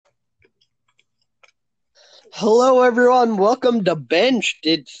Hello, everyone. Welcome to Benched.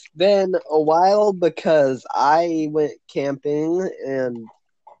 It's been a while because I went camping and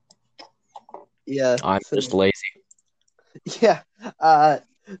yeah, I'm so just lazy. yeah, uh,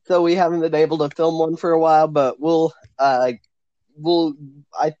 so we haven't been able to film one for a while, but we'll. I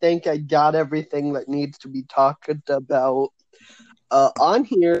think I got everything that needs to be talked about on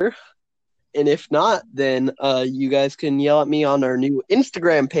here, and if not, then you guys can yell at me on our new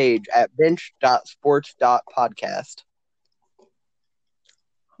Instagram page at bench.sports.podcast.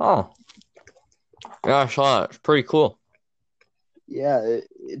 Oh, yeah, I saw that. It's pretty cool. Yeah,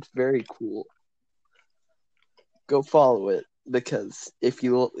 it's very cool. Go follow it because if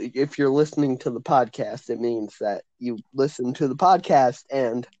you're listening to the podcast, it means that you listen to the podcast,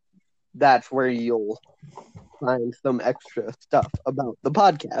 and that's where you'll find some extra stuff about the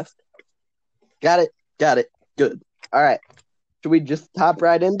podcast. Got it? Got it. Good. All right. Should we just hop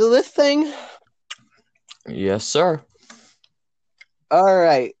right into this thing? Yes, sir. All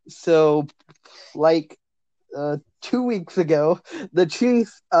right. So, like 2 weeks ago, the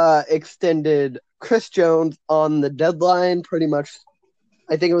Chiefs extended Chris Jones on the deadline. Pretty much,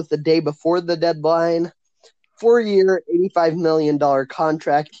 I think it was the day before the deadline. 4-year, $85 million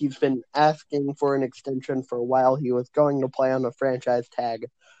contract. He's been asking for an extension for a while. He was going to play on a franchise tag,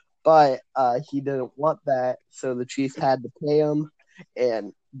 but he didn't want that, so the Chiefs had to pay him,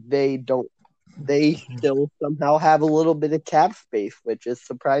 and they don't. They still somehow have a little bit of cap space, which is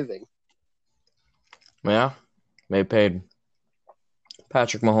surprising. Yeah, they paid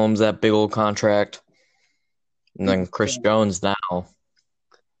Patrick Mahomes that big old contract, and then Chris Jones now.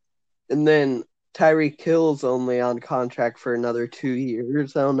 And then Tyreek Hill's only on contract for another 2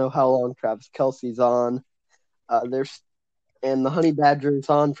 years. I don't know how long Travis Kelce's on. There's and the Honey Badger's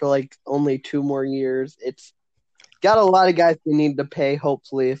on for like only 2 more years. It's got a lot of guys we need to pay.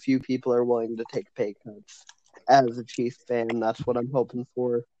 Hopefully, a few people are willing to take pay cuts. As a Chiefs fan, that's what I'm hoping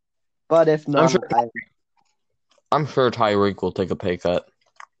for. But if I'm not, sure. I'm sure Tyreek will take a pay cut.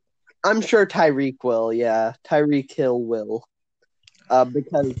 I'm sure Tyreek will. Yeah, Tyreek Hill will,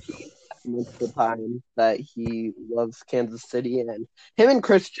 because most of the time that he loves Kansas City, and him and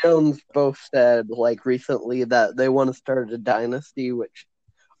Chris Jones both said like recently that they want to start a dynasty, which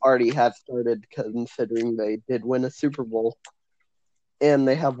already has started considering they did win a Super Bowl. And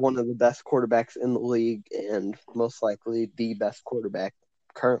they have one of the best quarterbacks in the league and most likely the best quarterback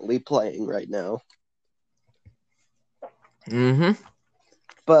currently playing right now. Mm-hmm.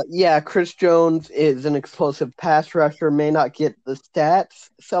 But yeah, Chris Jones is an explosive pass rusher, may not get the stats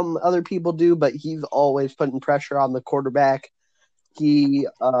some other people do, but he's always putting pressure on the quarterback. He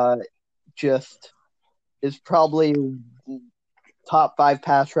just is probably top 5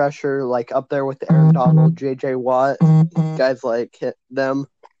 pass rusher, like up there with Aaron Donald, J.J. Watt, guys like them.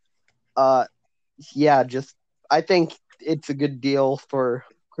 Uh, yeah, just I think it's a good deal for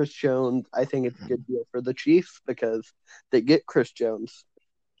Chris Jones. I think it's a good deal for the Chiefs because they get Chris Jones.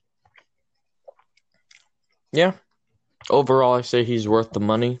 Yeah. Overall, I say he's worth the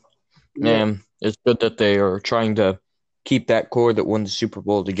money, Yeah, and it's good that they are trying to keep that core that won the Super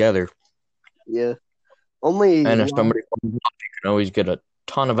Bowl together. yeah. Only And if one. somebody comes up, you can always get a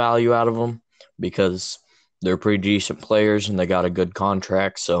ton of value out of them because they're pretty decent players and they got a good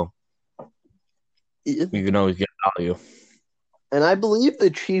contract, so you can always get value. And I believe the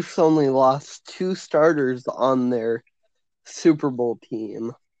Chiefs only lost 2 starters on their Super Bowl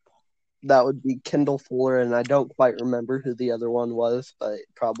team. That would be Kendall Fuller, and I don't quite remember who the other one was, but it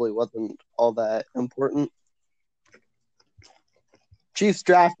probably wasn't all that important. Chiefs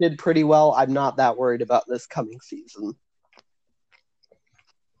drafted pretty well. I'm not that worried about this coming season.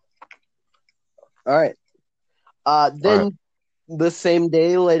 All right. All right. Then the same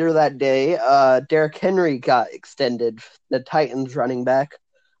day, later that day, Derrick Henry got extended, the Titans running back.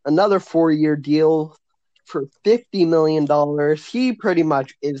 Another 4-year deal for $50 million. He pretty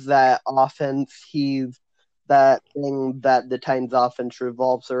much is that offense. He's that thing that the Titans offense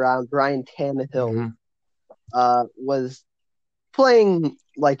revolves around. Ryan Tannehill Mm-hmm. was playing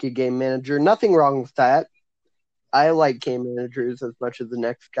like a game manager. Nothing wrong with that. I like game managers as much as the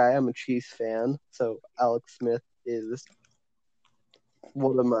next guy. I'm a Chiefs fan, so Alex Smith is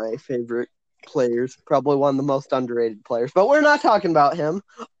one of my favorite players, probably one of the most underrated players. But we're not talking about him.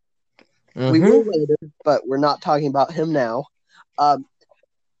 We will Mm-hmm. later, but we're not talking about him now. Um,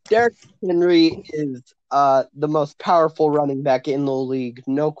 Derrick Henry is the most powerful running back in the league,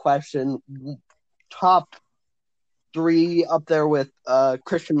 no question. Top 3 up there with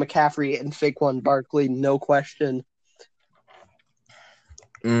Christian McCaffrey and Saquon Barkley, no question.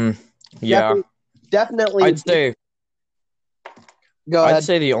 Yeah. Definitely, definitely. I'd say Go I'd ahead.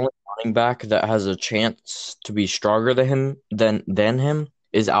 say the only running back that has a chance to be stronger than him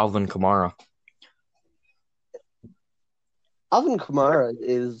is Alvin Kamara. Alvin Kamara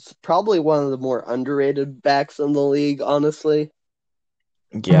is probably one of the more underrated backs in the league, honestly.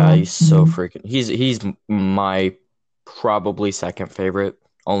 Yeah, he's so freaking. He's my probably second favorite,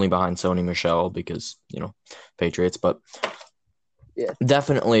 only behind Sony Michel because Patriots, but Yeah.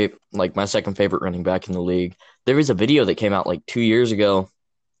 definitely like my second favorite running back in the league. There was a video that came out like 2 years ago,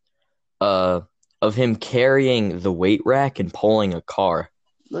 of him carrying the weight rack and pulling a car.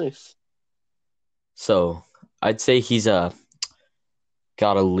 Nice. So I'd say he's got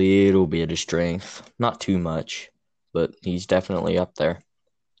a little bit of strength, not too much, but he's definitely up there.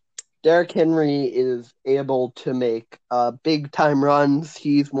 Derrick Henry is able to make big-time runs.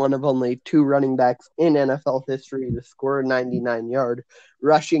 He's one of only 2 running backs in NFL history to score a 99-yard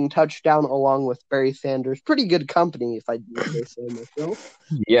rushing touchdown along with Barry Sanders. Pretty good company, if I do say so myself.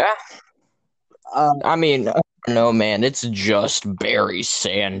 Yeah. I mean, I don't know, man. It's just Barry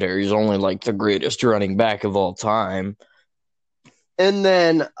Sanders, only like the greatest running back of all time. And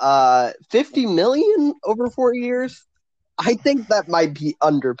then $50 million over 4 years. I think that might be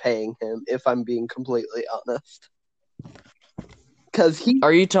underpaying him, if I'm being completely honest.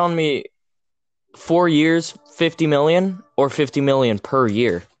 Are you telling me 4 years, 50 million, or 50 million per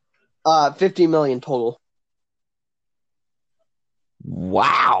year? 50 million total.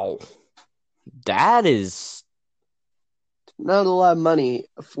 Wow, that is not a lot of money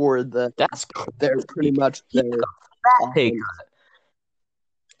for that's they're pretty much their pay cut.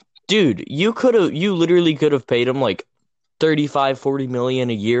 Dude, you literally could have paid him like 35-40 million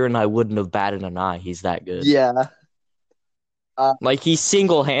a year and I wouldn't have batted an eye. He's that good. Yeah. Like he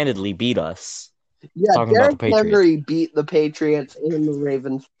single-handedly beat us. Yeah, Derrick Henry beat the Patriots and the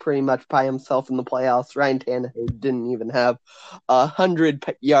Ravens pretty much by himself in the playoffs. Ryan Tannehill didn't even have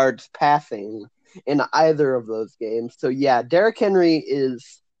 100 yards passing in either of those games. So yeah, Derrick Henry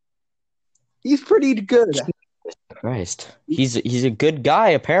he's pretty good. Christ, he's a good guy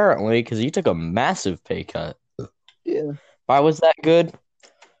apparently because he took a massive pay cut. Yeah. If I was that good,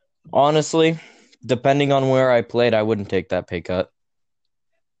 honestly, depending on where I played, I wouldn't take that pay cut.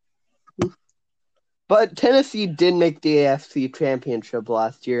 But Tennessee did make the AFC Championship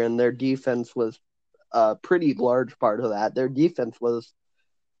last year, and their defense was a pretty large part of that. Their defense was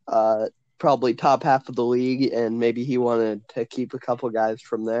probably top half of the league, and maybe he wanted to keep a couple guys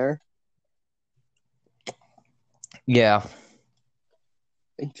from there. Yeah.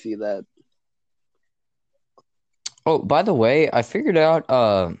 I can see that. Oh, by the way, I figured out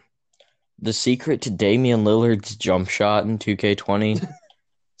the secret to Damian Lillard's jump shot in 2K20.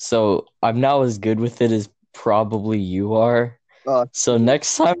 So I'm now as good with it as probably you are. So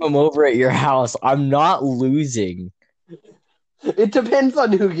next time I'm over at your house, I'm not losing. It depends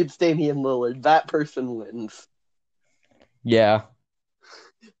on who gets Damian Lillard. That person wins. Yeah.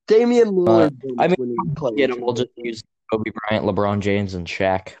 Damian Lillard. We'll just use Kobe Bryant, LeBron James, and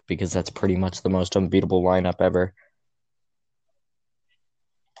Shaq because that's pretty much the most unbeatable lineup ever.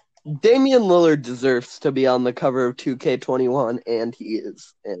 Damian Lillard deserves to be on the cover of 2K21, and he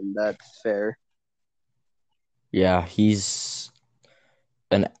is, and that's fair. Yeah, he's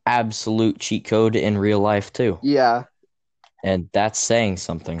an absolute cheat code in real life, too. Yeah. And that's saying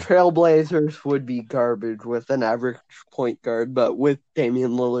something. Trailblazers would be garbage with an average point guard, but with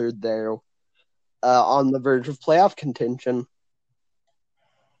Damian Lillard there on the verge of playoff contention.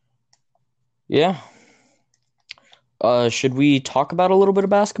 Yeah. Should we talk about a little bit of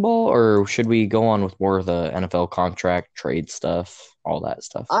basketball, or should we go on with more of the NFL contract, trade stuff, all that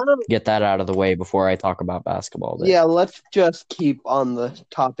stuff? Get that out of the way before I talk about basketball. Yeah, let's just keep on the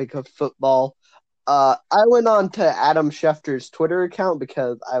topic of football. I went on to Adam Schefter's Twitter account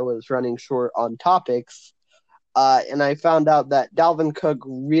because I was running short on topics, and I found out that Dalvin Cook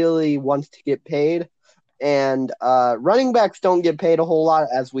really wants to get paid, and running backs don't get paid a whole lot,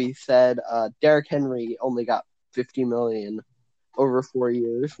 as we said. Derrick Henry only got $50 million over 4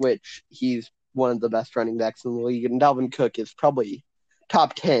 years, which he's one of the best running backs in the league, and Dalvin Cook is probably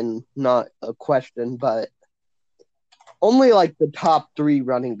top 10, not a question, but only like the top 3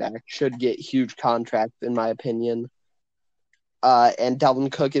 running backs should get huge contracts, in my opinion. And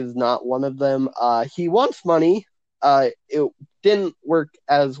Dalvin Cook is not one of them. He wants money. It didn't work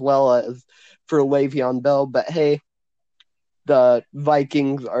as well as for Le'Veon Bell, but hey, the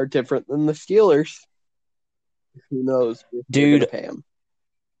Vikings are different than the Steelers. Who knows if they're gonna pay him.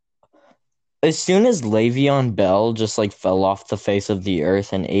 As soon as Le'Veon Bell just like fell off the face of the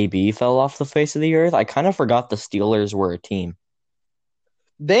earth and AB fell off the face of the earth, I kind of forgot the Steelers were a team.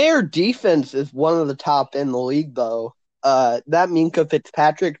 Their defense is one of the top in the league, though. That Minka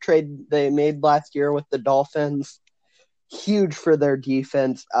Fitzpatrick trade they made last year with the Dolphins, huge for their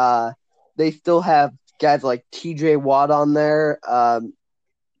defense. They still have guys like TJ Watt on there.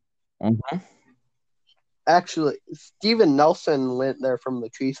 Mhm. Actually, Steven Nelson went there from the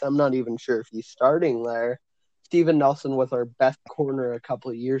Chiefs. I'm not even sure if he's starting there. Steven Nelson was our best corner a couple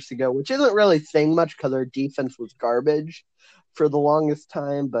of years ago, which isn't really saying much because our defense was garbage for the longest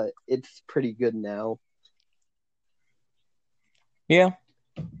time, but it's pretty good now. Yeah.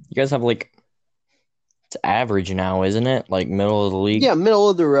 You guys have like it's average now, isn't it? Like middle of the league. Yeah, middle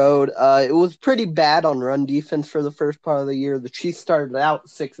of the road. It was pretty bad on run defense for the first part of the year. The Chiefs started out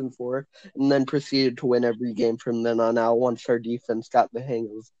 6-4, and then proceeded to win every game from then on out once our defense got the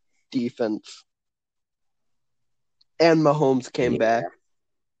hang of defense. And Mahomes came back.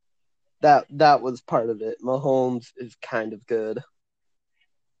 Yeah. That was part of it. Mahomes is kind of good.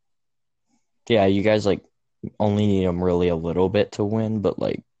 Yeah, you guys like only need them really a little bit to win, but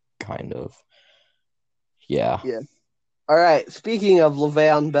like kind of. Yeah. Yeah. All right. Speaking of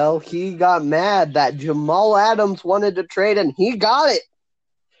Le'Veon Bell, he got mad that Jamal Adams wanted to trade, and he got it.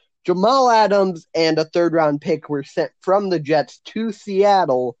 Jamal Adams and a third round pick were sent from the Jets to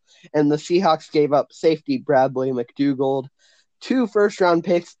Seattle, and the Seahawks gave up safety Bradley McDougald, 2 first round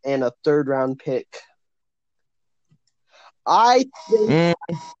picks, and a third round pick. I think Mm,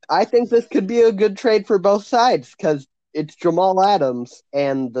 I think this could be a good trade for both sides because it's Jamal Adams,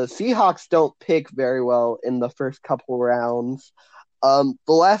 and the Seahawks don't pick very well in the first couple rounds. The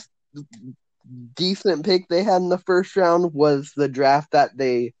last decent pick they had in the first round was the draft that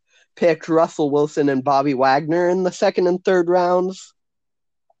they picked Russell Wilson and Bobby Wagner in the second and third rounds.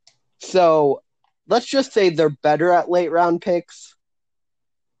 So let's just say they're better at late round picks.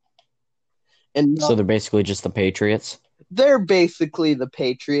 And so they're basically just the Patriots. they're basically the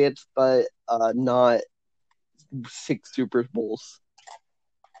Patriots, but not 6 Super Bowls.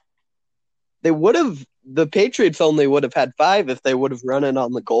 The Patriots only would have had 5 if they would have run it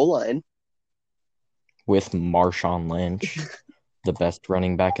on the goal line. With Marshawn Lynch, the best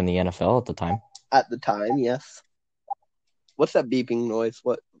running back in the NFL at the time. At the time, yes. What's that beeping noise?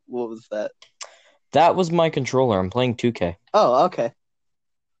 What was that? That was my controller. I'm playing 2K. Oh, okay.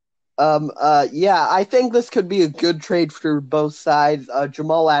 Yeah, I think this could be a good trade for both sides.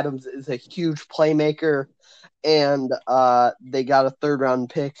 Jamal Adams is a huge playmaker, and they got a third round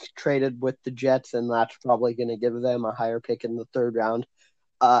pick traded with the Jets, and that's probably going to give them a higher pick in the third round.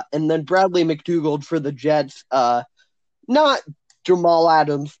 And then Bradley McDougald for the Jets. Not Jamal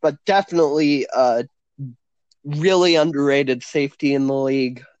Adams, but definitely really underrated safety in the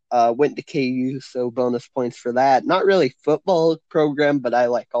league. Went to KU, so bonus points for that. Not really football program, but I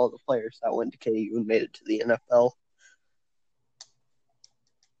like all the players that went to KU and made it to the NFL.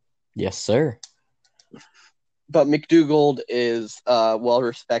 Yes, sir. But McDougald is well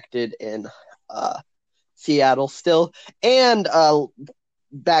respected in Seattle still. And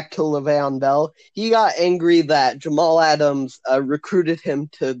back to Le'Veon Bell, he got angry that Jamal Adams recruited him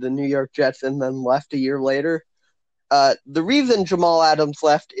to the New York Jets and then left a year later. The reason Jamal Adams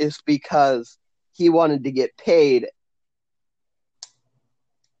left is because he wanted to get paid.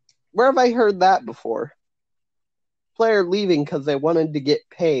 Where have I heard that before? Player leaving because they wanted to get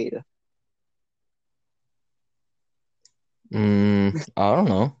paid. I don't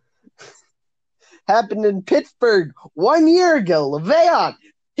know. Happened in Pittsburgh 1 year ago. Le'Veon,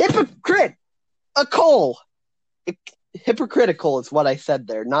 hypocrite, a coal. Hypocritical is what I said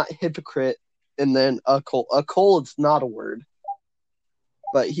there, not hypocrite. And then a coal. A coal is not a word.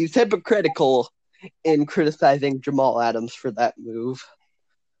 But he's hypocritical in criticizing Jamal Adams for that move.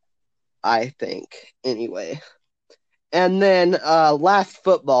 I think. Anyway. And then last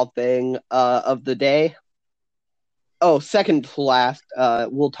football thing of the day. Oh, second to last,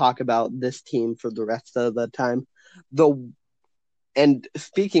 we'll talk about this team for the rest of the time. And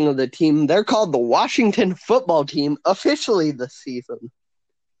speaking of the team, they're called the Washington Football Team officially this season.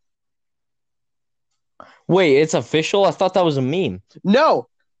 Wait, it's official? I thought that was a meme. No,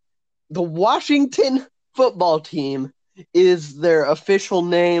 the Washington Football Team is their official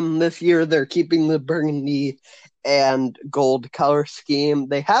name this year. They're keeping the burgundy and gold color scheme.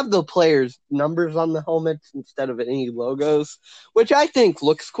 They have the players' numbers on the helmets instead of any logos, which I think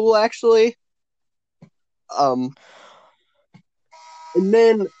looks cool, actually. And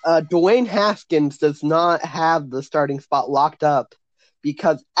then Dwayne Haskins does not have the starting spot locked up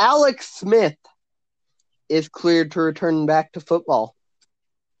because Alex Smith is cleared to return back to football.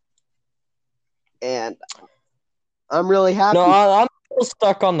 And I'm really happy. No, I'm still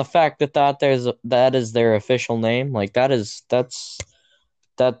stuck on the fact that that is their official name. Like that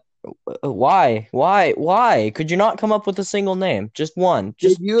Why? Could you not come up with a single name? Just one. Did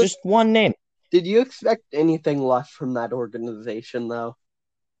Just you just one name. did you expect anything less from that organization though?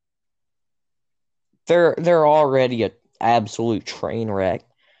 They're already an absolute train wreck.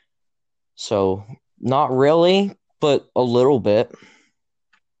 So not really, but a little bit.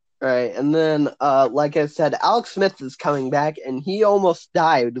 Right, and then like I said, Alex Smith is coming back, and he almost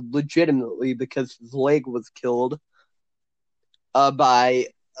died legitimately because his leg was killed by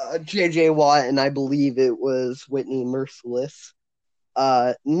J.J. Watt, and I believe it was Whitney Merciless.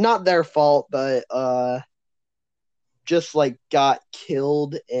 Not their fault, but just like got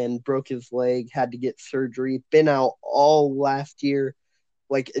killed and broke his leg, had to get surgery. Been out all last year.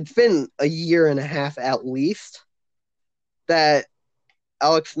 Like it's been a year and a half at least that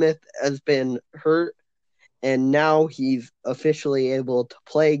Alex Smith has been hurt, and now he's officially able to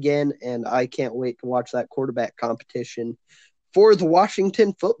play again. And I can't wait to watch that quarterback competition for the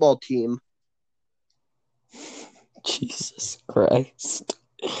Washington football team. Jesus Christ.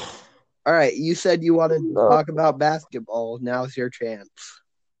 All right, you said you wanted to talk about basketball. Now's your chance.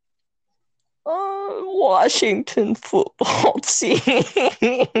 Washington football team.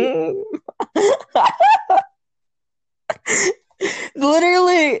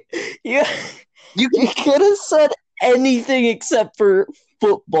 Literally, you could have said anything except for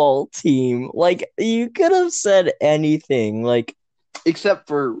football team. Like, you could have said anything. Like, except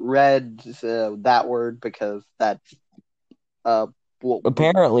for red, that word, because that's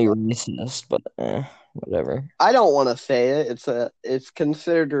apparently racist, but whatever. I don't want to say it. It's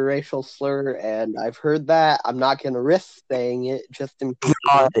considered a racial slur, and I've heard that. I'm not going to risk saying it just in case.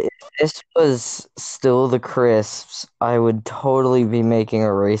 God, if this was still the crisps, I would totally be making a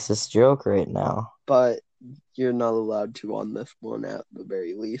racist joke right now. But you're not allowed to on this one at the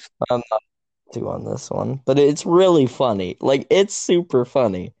very least. I'm not to on this one, but it's really funny. Like, it's super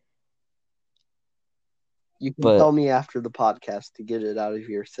funny. You can tell me after the podcast to get it out of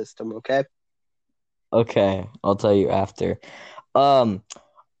your system, okay? Okay, I'll tell you after. I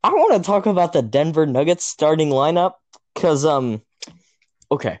want to talk about the Denver Nuggets starting lineup because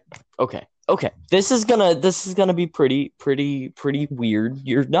okay. This is gonna be pretty weird.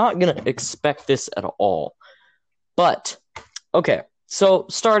 You're not gonna expect this at all. But okay, so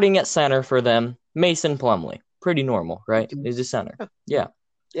starting at center for them, Mason Plumlee. Pretty normal, right? He's a center. Yeah.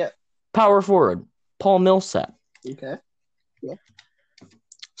 Yeah. Power forward, Paul Millsap. Okay. Yeah.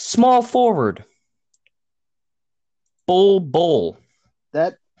 Small forward, Bull.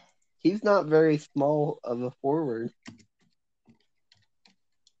 That he's not very small of a forward.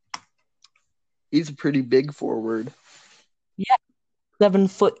 He's a pretty big forward. Yeah,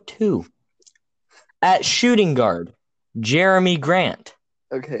 7'2". At shooting guard, Jeremy Grant.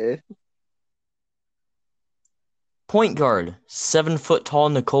 Okay. Point guard, 7 foot tall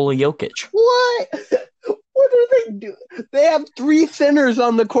Nikola Jokic. What? What do they do? They have 3 centers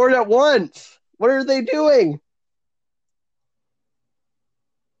on the court at once. What are they doing?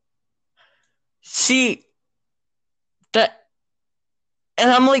 See, that, and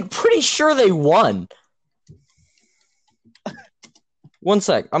I'm like pretty sure they won. One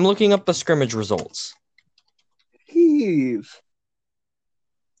sec, I'm looking up the scrimmage results. Jeez.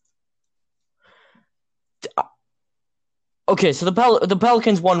 Okay, so the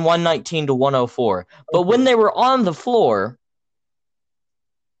Pelicans won 119 to 104, but when they were on the floor,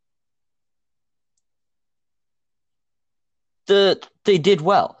 they did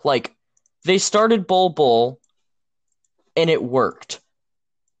well. Like, they started Bull, and it worked.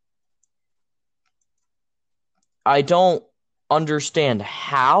 I don't understand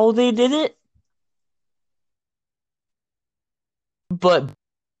how they did it, but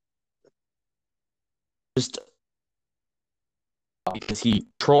just because he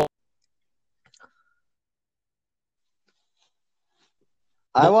trolled.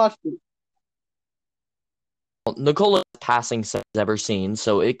 I watched it. Nikola passing set I've ever seen,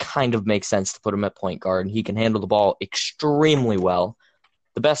 so it kind of makes sense to put him at point guard. He can handle the ball extremely well.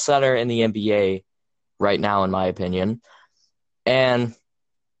 The best center in the NBA right now, in my opinion. And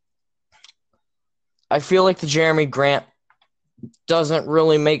I feel like the Jeremy Grant doesn't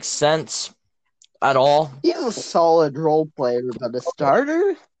really make sense at all. He's a solid role player, but a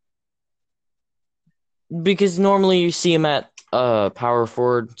starter? Because normally you see him at power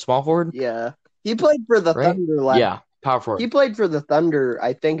forward, small forward. Yeah. He played for the Thunder last Yeah, power forward. He played for the Thunder,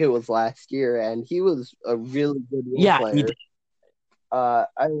 I think it was last year, and he was a really good role player. He did.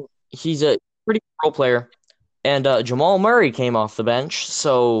 He's a pretty good role player. And Jamal Murray came off the bench,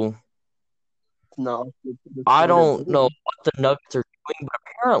 so no, I don't know what the Nuggets are doing, but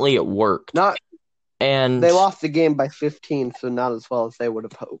apparently it worked. And They lost the game by 15, so not as well as they would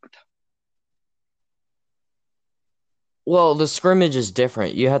have hoped. well, the scrimmage is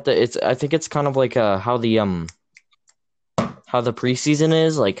different. You have to. I think it's kind of like how the preseason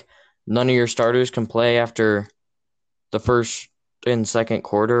is. Like none of your starters can play after the first and second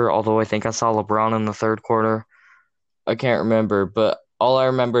quarter. Although I think I saw LeBron in the third quarter. I can't remember, but all I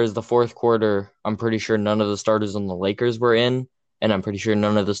remember is the fourth quarter. I'm pretty sure none of the starters on the Lakers were in, and I'm pretty sure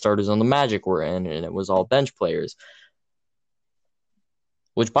none of the starters on the Magic were in, and it was all bench players.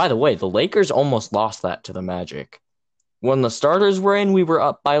 Which, by the way, the Lakers almost lost that to the Magic. When the starters were in, we were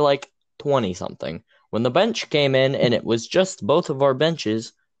up by like 20 something. When the bench came in and it was just both of our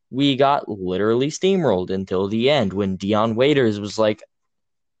benches, we got literally steamrolled until the end when Dion Waiters was like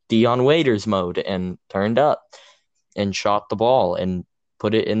Dion Waiters mode and turned up and shot the ball and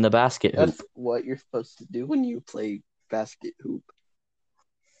put it in the basket hoop. That's what you're supposed to do when you play basket hoop.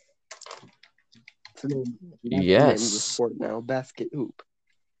 That's the name of the sport now, basket hoop.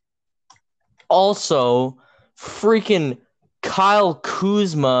 Also, freaking Kyle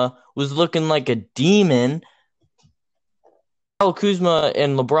Kuzma was looking like a demon. Kyle Kuzma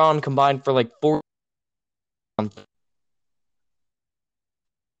and LeBron combined for like 40 something.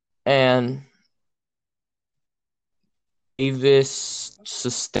 And Davis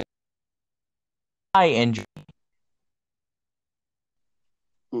sustained eye injury.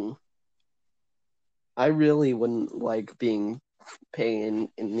 I really wouldn't like being pain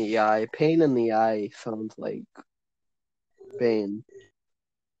in the eye. Pain in the eye sounds like pain.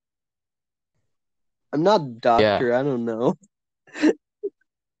 I'm not a doctor. Yeah. I don't know.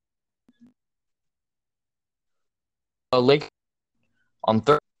 Lake on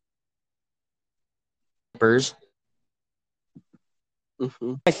third.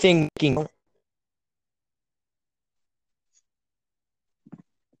 Mm-hmm. I think.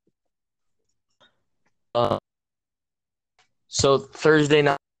 So Thursday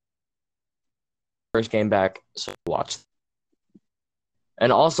night, first game back, so watch.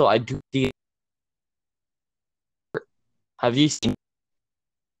 And also, I do. Have you seen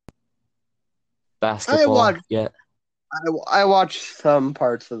basketball yet? I watched some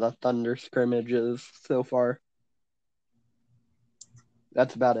parts of the Thunder scrimmages so far.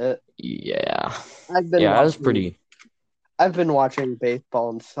 That's about it. Yeah. I've been Yeah, that was pretty. I've been watching baseball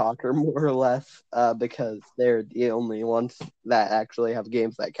and soccer more or less because they're the only ones that actually have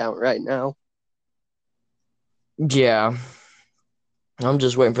games that count right now. Yeah. I'm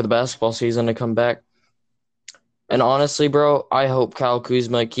just waiting for the basketball season to come back. And honestly, bro, I hope Kyle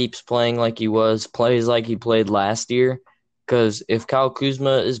Kuzma keeps playing like he plays like he played last year. Because if Kyle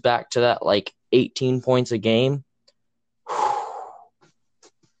Kuzma is back to that like 18 points a game,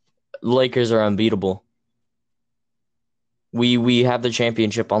 Lakers are unbeatable. We have the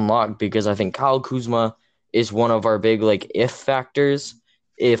championship unlocked because I think Kyle Kuzma is one of our big like if factors.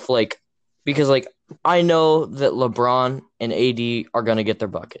 Because I know that LeBron and AD are gonna get their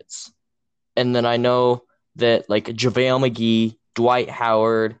buckets. And then I know that like JaVale McGee, Dwight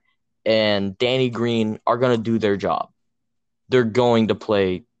Howard, and Danny Green are gonna do their job. They're going to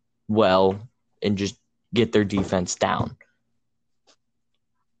play well and just get their defense down.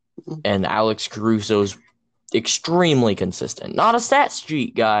 And Alex Caruso's extremely consistent. Not a stat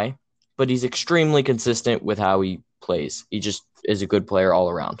street guy, but he's extremely consistent with how he plays. He just is a good player all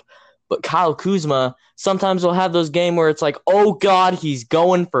around. But Kyle Kuzma sometimes will have those games where it's like, oh God, he's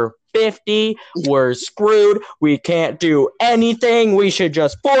going for 50. We're screwed. We can't do anything. We should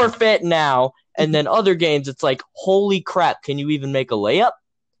just forfeit now. And then other games, it's like, holy crap, can you even make a layup?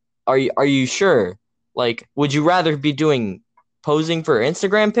 Are you sure? Like, would you rather be doing posing for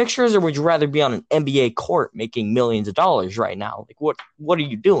Instagram pictures, or would you rather be on an NBA court making millions of dollars right now? Like, what are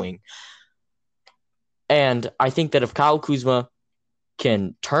you doing? And I think that if Kyle Kuzma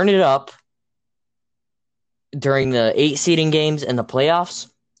can turn it up during the 8 seeding games and the playoffs,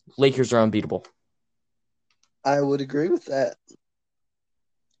 Lakers are unbeatable. I would agree with that.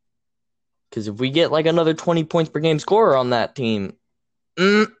 Because if we get like another 20 points per game scorer on that team,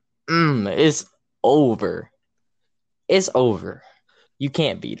 it's over. It's over. You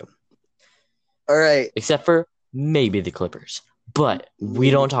can't beat them. All right. Except for maybe the Clippers. But we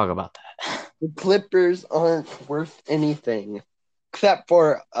don't talk about that. The Clippers aren't worth anything except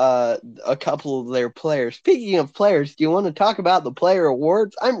for a couple of their players. Speaking of players, do you want to talk about the player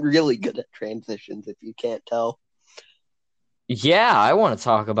awards? I'm really good at transitions, if you can't tell. Yeah, I want to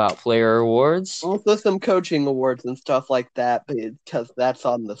talk about player awards. Also some coaching awards and stuff like that, because that's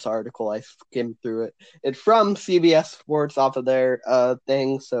on this article. I skimmed through it. It's from CBS Sports off of their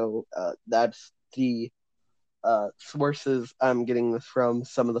thing, so that's the sources I'm getting this from,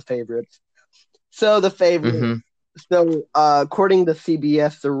 some of the favorites. So the favorite. Mm-hmm. So according to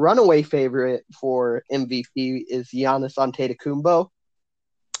CBS, the runaway favorite for MVP is Giannis Antetokounmpo,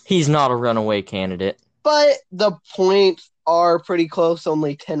 He's not a runaway candidate. but the points are pretty close,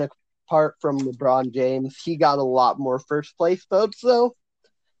 only 10 apart from LeBron James. He got a lot more first place votes though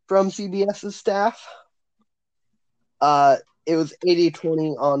from CBS's staff. It was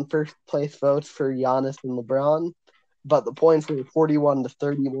 80-20 on first place votes for Giannis and LeBron, but the points were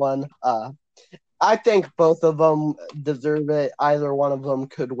 41-31. I think both of them deserve it. Either one of them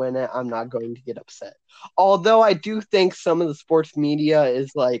could win it. I'm not going to get upset. Although I do think some of the sports media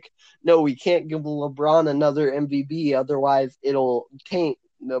is like, no, we can't give LeBron another MVP, otherwise it'll taint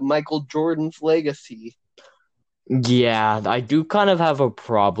Michael Jordan's legacy. Yeah, I do kind of have a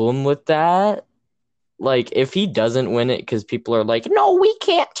problem with that. Like, if he doesn't win it because people are like, no, we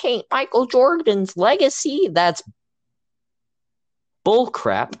can't taint Michael Jordan's legacy, that's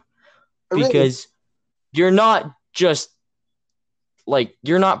bullcrap. Because you're not just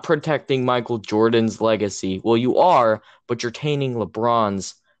you're not protecting Michael Jordan's legacy. Well, you are, but you're tainting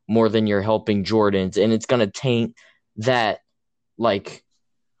LeBron's more than you're helping Jordan's, and it's gonna taint that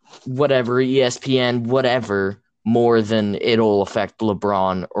whatever ESPN whatever more than it'll affect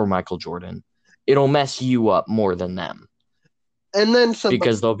LeBron or Michael Jordan. It'll mess you up more than them. And then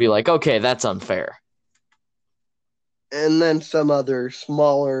because they'll be like, okay, that's unfair. And then some other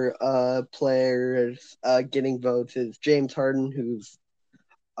smaller players getting votes is James Harden, who's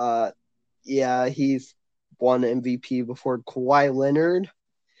he's won MVP before. Kawhi Leonard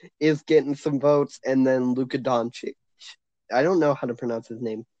is getting some votes, and then Luka Doncic. I don't know how to pronounce his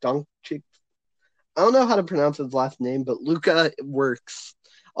name. Doncic. I don't know how to pronounce his last name, but Luka works.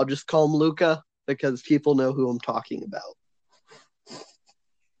 I'll just call him Luka because people know who I'm talking about.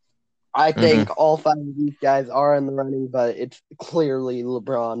 I think all five of these guys are in the running, but it's clearly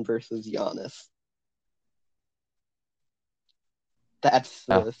LeBron versus Giannis. That's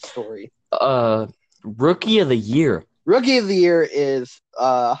the story. Rookie of the year. Rookie of the year is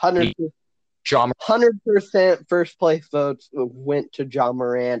 100% first place votes went to Ja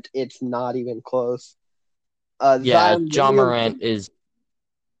Morant. It's not even close. Ja Morant is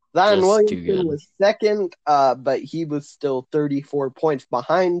Zion Williamson was second, but he was still 34 points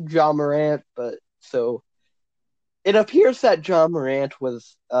behind Ja Morant. But so it appears that Ja Morant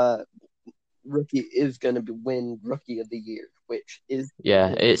was is going to win Rookie of the Year, which is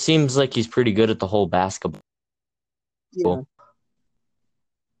it seems like he's pretty good at the whole basketball. Yeah.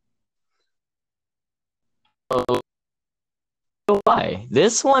 Why?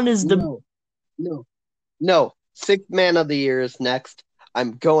 This one is no. Sixth Man of the Year is next.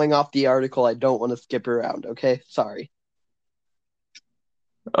 I'm going off the article. I don't want to skip around. Okay, sorry.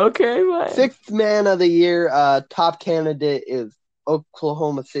 Okay, bye. Sixth Man of the Year, top candidate is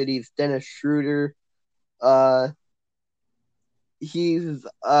Oklahoma City's Dennis Schroeder. He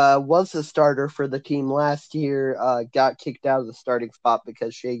was the starter for the team last year. Got kicked out of the starting spot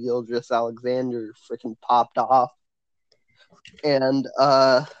because Shai Gilgeous-Alexander freaking popped off. And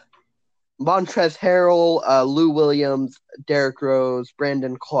Montrezl Harrell, Lou Williams, Derrick Rose,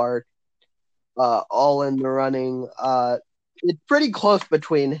 Brandon Clark, all in the running. It's pretty close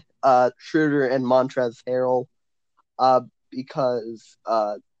between Schroeder and Montrezl Harrell because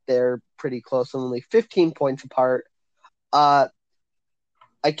they're pretty close, only 15 points apart. I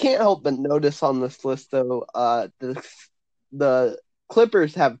can't help but notice on this list, though, the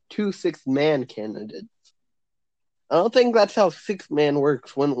Clippers have 2 sixth-man candidates. I don't think that's how sixth-man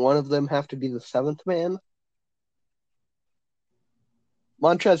works. Wouldn't one of them have to be the seventh man?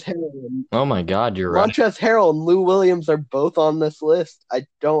 Montrezl Harrell. Oh my God, you're right. Montrezl Harrell and Lou Williams are both on this list. I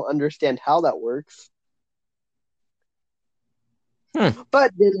don't understand how that works.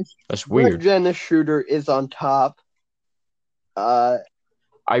 But that's weird. Dennis Schroeder is on top. I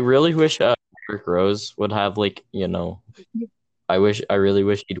really wish Derrick Rose would have I really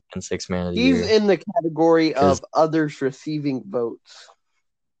wish he'd win Sixth Man of the Year. He's in the category of others receiving votes.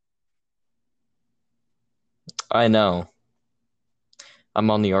 I know.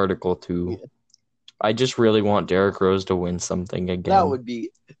 I'm on the article too. Yeah. I just really want Derrick Rose to win something again.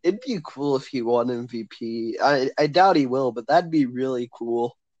 It'd be cool if he won MVP. I doubt he will, but that'd be really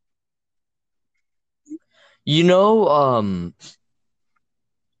cool.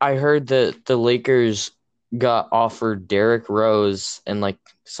 I heard that the Lakers got offered Derrick Rose and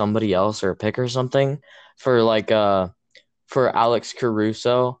somebody else or a pick or something for for Alex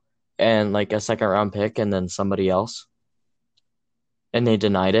Caruso and a second round pick and then somebody else. And they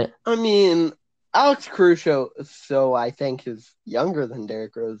denied it. I mean, Alex Caruso, I think, is younger than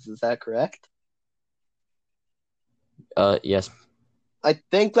Derrick Rose. Is that correct? Yes. I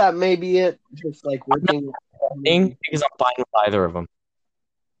think that may be it. Just like working. Because I'm fine with either of them.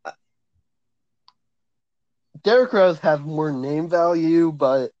 Derrick Rose has more name value,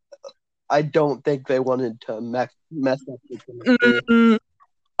 but I don't think they wanted to mess up the chemistry.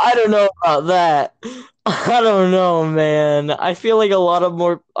 I don't know about that. I don't know, man. I feel like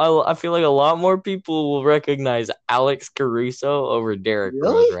I feel like a lot more people will recognize Alex Caruso over Derrick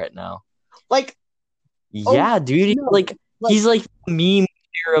Rose Really? right now. Like, oh Yeah, dude. no, like He's like meme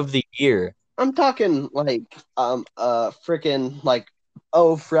player of the year. I'm talking like freaking like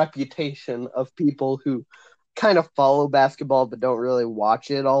reputation of people who kind of follow basketball but don't really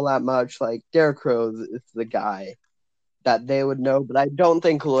watch it all that much. Like Derrick Rose is the guy that they would know, but I don't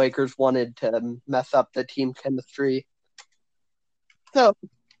think the Lakers wanted to mess up the team chemistry. So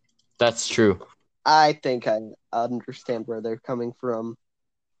That's true. I think I understand where they're coming from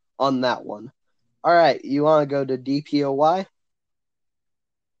on that one. All right, you want to go to DPOY?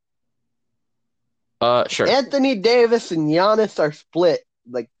 Sure. Anthony Davis and Giannis are split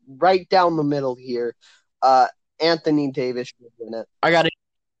like right down the middle here. Uh, Anthony Davis should win it. I got it.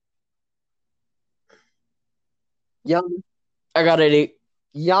 Giannis, I got it.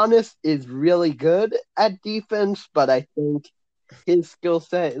 Giannis is really good at defense, but I think his skill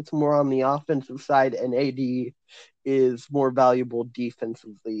set is more on the offensive side, and AD is more valuable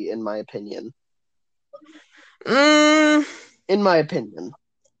defensively, in my opinion. Mm, In my opinion,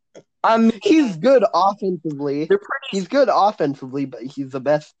 I mean, he's good offensively. they're pretty. He's good offensively, but he's the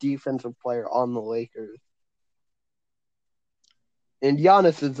best defensive player on the Lakers. And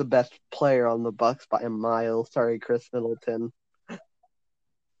Giannis is the best player on the Bucks by a mile. Sorry, Chris Middleton.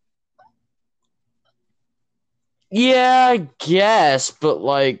 Yeah, I guess, but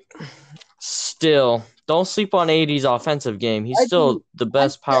like, still, don't sleep on AD's offensive game. He's I think still the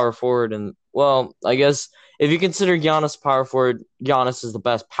best power forward, and well, I guess if you consider Giannis power forward, Giannis is the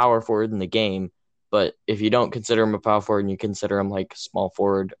best power forward in the game. But if you don't consider him a power forward and you consider him like small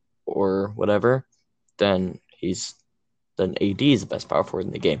forward or whatever, then AD is the best power forward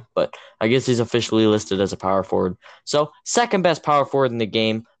in the game. But I guess he's officially listed as a power forward. So second best power forward in the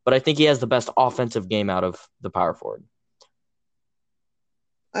game, but I think he has the best offensive game out of the power forward.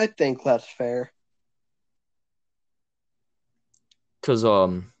 I think that's fair. Because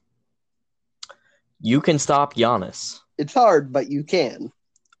you can stop Giannis. It's hard, but you can.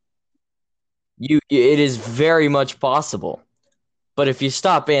 It is very much possible. But if you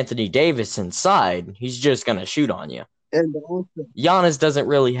stop Anthony Davis inside, he's just gonna shoot on you. And also, Giannis doesn't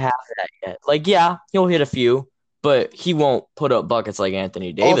really have that yet. Like, yeah, he'll hit a few, but he won't put up buckets like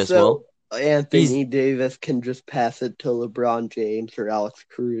Anthony Davis will. Anthony Davis can just pass it to LeBron James or Alex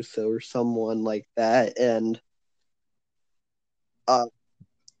Caruso or someone like that, and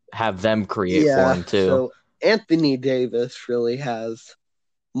have them create for him too. So Anthony Davis really has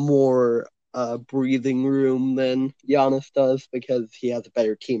more breathing room than Giannis does because he has a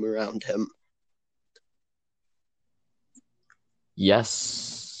better team around him.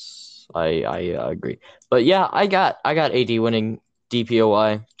 Yes, I agree. But yeah, I got AD winning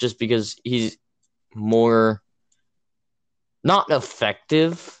DPOY just because he's more not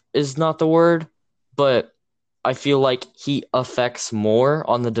effective is not the word, but I feel like he affects more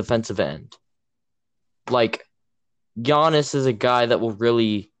on the defensive end. Like Giannis is a guy that will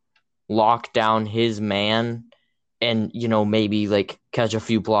really lock down his man and maybe like catch a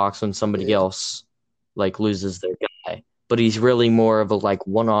few blocks when somebody else like loses their guy. But he's really more of a like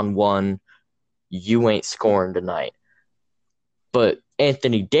one-on-one, you ain't scoring tonight. But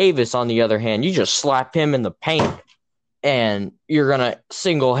Anthony Davis, on the other hand, you just slap him in the paint and you're going to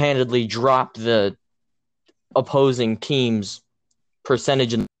single-handedly drop the opposing team's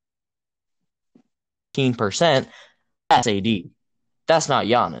percentage in 15%. That's AD. That's not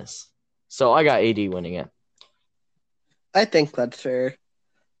Giannis. So I got AD winning it. I think that's fair.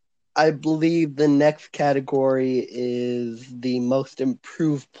 I believe the next category is the most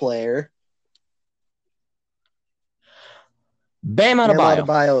improved player. Bam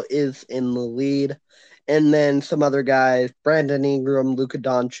Adebayo is in the lead. And then some other guys, Brandon Ingram, Luka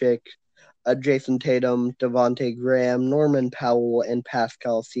Doncic, Jason Tatum, Devontae Graham, Norman Powell, and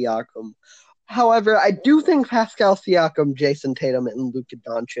Pascal Siakam. However, I do think Pascal Siakam, Jason Tatum, and Luka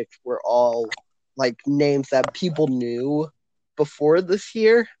Doncic were all like names that people knew before this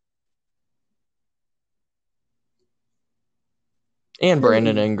year. And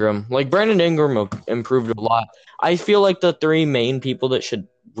Brandon Ingram. Like, Brandon Ingram improved a lot. I feel like the three main people that should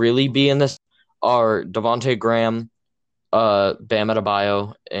really be in this are Devontae Graham, Bam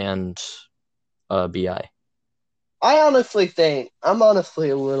Adebayo, and BI. I honestly think I'm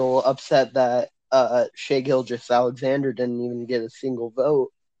honestly a little upset that Shea Gilgeous-Alexander didn't even get a single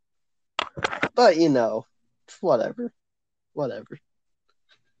vote. But, it's whatever. Whatever.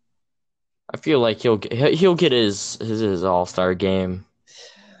 I feel like he'll get his All-Star game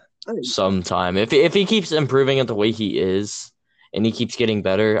sometime. If he keeps improving it the way he is and he keeps getting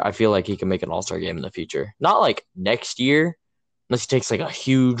better, I feel like he can make an All-Star game in the future. Not like next year, unless he takes like a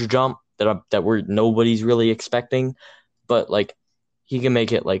huge jump that nobody's really expecting, but like he can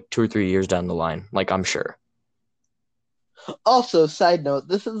make it like 2 or 3 years down the line, like I'm sure. Also, side note,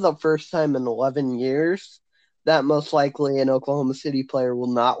 this is the first time in 11 years that most likely an Oklahoma City player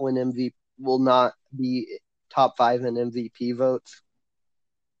will not be top 5 in MVP votes.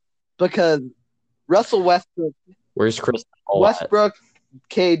 Because Russell Westbrook, Where's Chris Paul at?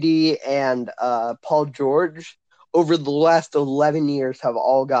 KD, and Paul George over the last 11 years have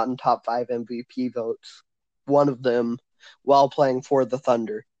all gotten top 5 MVP votes. One of them while playing for the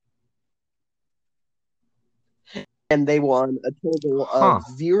Thunder. And they won a total of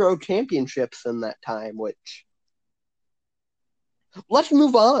 0 championships in that time, which... Let's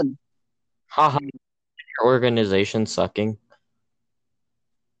move on. Haha. Your organization sucking.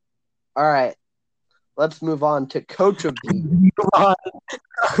 All right. Let's move on to Coach of the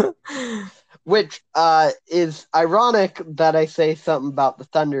Year. Which is ironic that I say something about the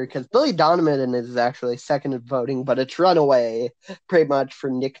Thunder because Billy Donovan is actually second in voting, but it's run away pretty much for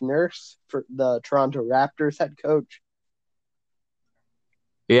Nick Nurse, for the Toronto Raptors head coach.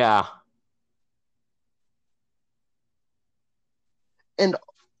 Yeah. And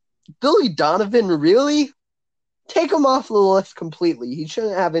Billy Donovan, really? Take him off the list completely. He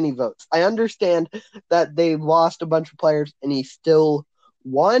shouldn't have any votes. I understand that they lost a bunch of players and he still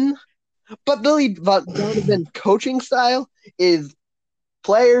won, but Billy Donovan's coaching style is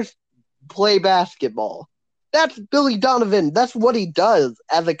players play basketball. That's Billy Donovan. That's what he does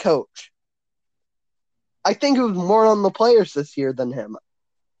as a coach. I think it was more on the players this year than him.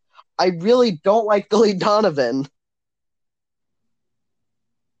 I really don't like Billy Donovan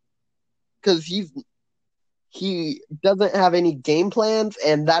because he doesn't have any game plans,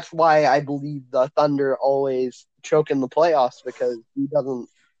 and that's why I believe the Thunder always choke in the playoffs because he doesn't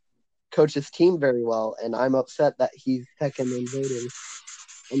coach his team very well, and I'm upset that he's second in voting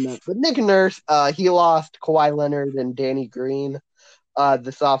on that. But Nick Nurse, he lost Kawhi Leonard and Danny Green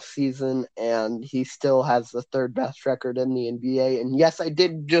this offseason, and he still has the third best record in the NBA. And yes, I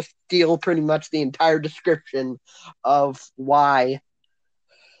did just steal pretty much the entire description of why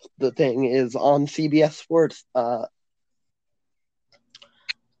the thing is on CBS Sports. Can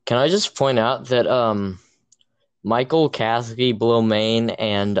I just point out that Michael Caskey-Blomain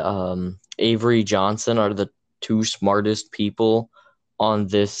and Avery Johnson are the 2 smartest people on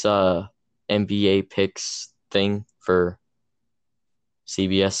this NBA picks thing for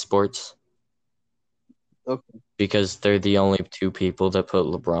CBS Sports. Okay. Because they're the only 2 people that put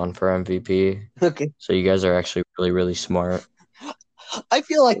LeBron for MVP. Okay. So you guys are actually really, really smart. I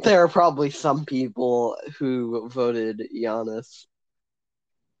feel like there are probably some people who voted Giannis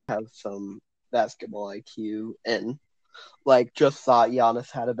have some basketball IQ and just thought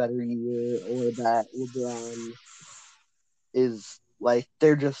Giannis had a better year, or that LeBron is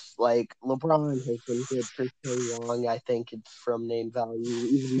they're just LeBron has been good for so long. I think it's from name value,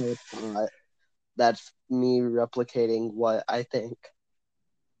 even though it's not. That's me replicating what I think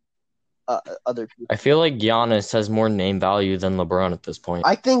other people. I feel like Giannis has more name value than LeBron at this point.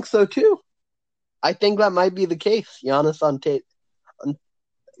 I think so too. I think that might be the case. Giannis on tape.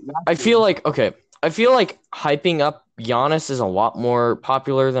 I feel like hyping up Giannis is a lot more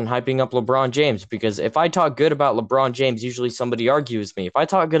popular than hyping up LeBron James, because if I talk good about LeBron James, usually somebody argues me. If I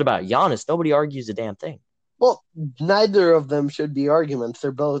talk good about Giannis, nobody argues a damn thing. Well, neither of them should be arguments.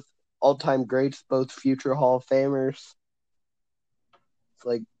 They're both all-time greats, both future Hall of Famers.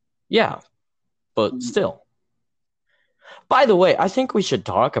 It's yeah, but still. By the way, I think we should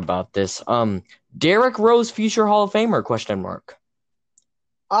talk about this. Derrick Rose, future Hall of Famer, question mark.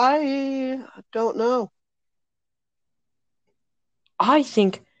 I don't know. I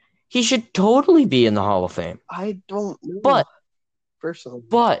think he should totally be in the Hall of Fame. I don't know. Personally.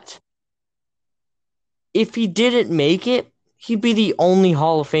 But if he didn't make it, he'd be the only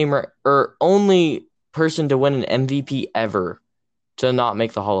Hall of Famer or only person to win an MVP ever to not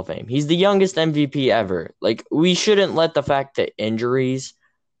make the Hall of Fame. He's the youngest MVP ever. We shouldn't let the fact that injuries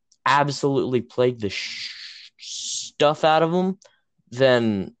absolutely plague the stuff out of him.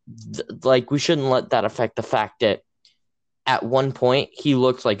 Then, we shouldn't let that affect the fact that at one point he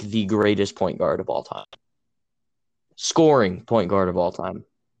looked like the greatest point guard of all time. Scoring point guard of all time.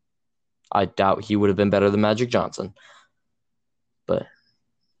 I doubt he would have been better than Magic Johnson. But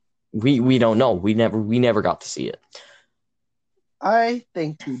We don't know. We never got to see it. I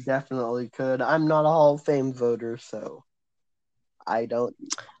think he definitely could. I'm not a Hall of Fame voter, so I don't.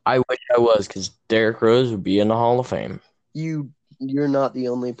 I wish I was, because Derrick Rose would be in the Hall of Fame. You're not the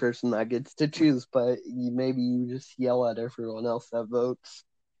only person that gets to choose, but maybe you just yell at everyone else that votes.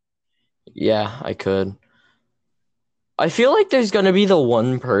 Yeah, I could. I feel like there's gonna be the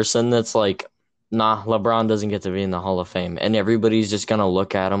one person that's like, nah, LeBron doesn't get to be in the Hall of Fame, and everybody's just gonna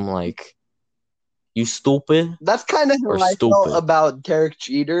look at him like, you stupid That's kind of or how I felt stupid. about Derek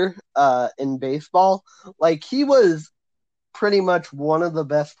Jeter in baseball. Like, he was pretty much one of the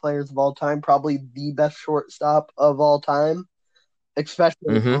best players of all time, probably the best shortstop of all time,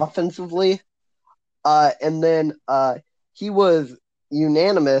 especially Mm-hmm. offensively. And then he was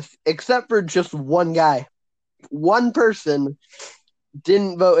unanimous, except for just one guy. One person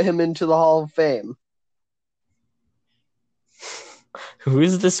didn't vote him into the Hall of Fame. Who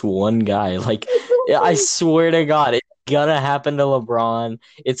is this one guy? Like, I swear to God, it's gonna happen to LeBron.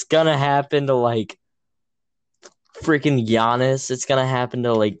 It's gonna happen to like freaking Giannis. It's gonna happen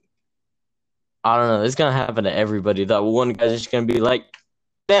to like, I don't know. It's gonna happen to everybody. That one guy's just gonna be like,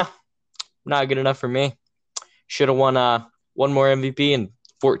 yeah, not good enough for me. Should have won one more MVP and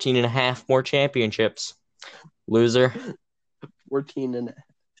 14 and a half more championships. Loser. 14 and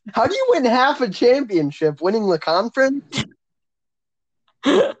how do you win half a championship? Winning the conference?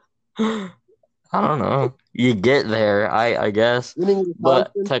 I don't know. You get there, I guess. Winning the But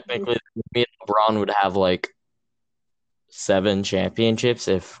conference? technically, me and LeBron would have like 7 championships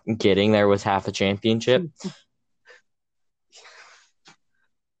if getting there was half a championship.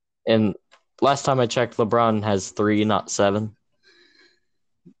 And last time I checked, LeBron has 3, not 7.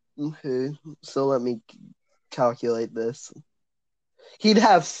 Okay, so let me calculate this. He'd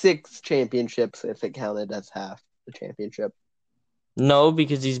have 6 championships if it counted as half the championship. No,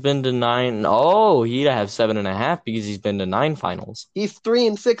 because he's been to 9. Oh, he'd have 7.5 because he's been to 9 finals. He's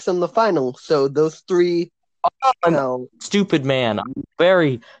 3-6 in the final, so those 3 I'm count. stupid man. I'm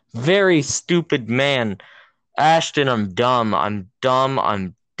very, very stupid man. Ashton, I'm dumb. I'm dumb.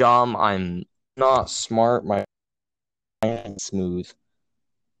 I'm dumb. I'm not smart. My mind's smooth.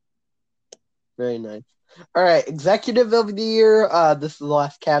 Very nice. All right, executive of the year. This is the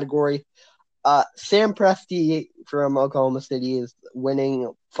last category. Sam Presti from Oklahoma City is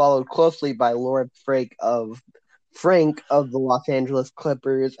winning, followed closely by Lord Frank of the Los Angeles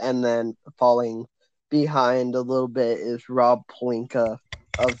Clippers, and then falling behind a little bit is Rob Pelinka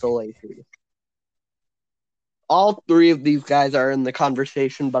of the Lakers. All 3 of these guys are in the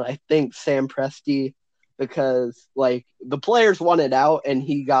conversation, but I think Sam Presti, because like the players wanted out and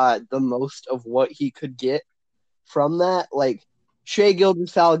he got the most of what he could get from that. Like Shea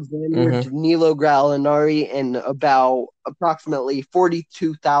Gilgeous-Alexander, Danilo Gallinari, and about approximately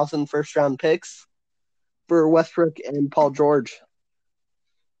 42,000 first-round picks for Westbrook and Paul George.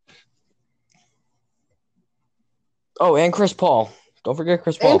 Oh, and Chris Paul. Don't forget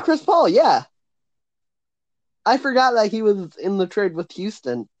Chris Paul. And Chris Paul, yeah. I forgot that he was in the trade with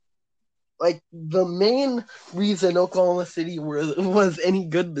Houston. Like, the main reason Oklahoma City was any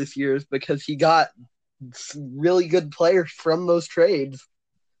good this year is because he got really good players from those trades.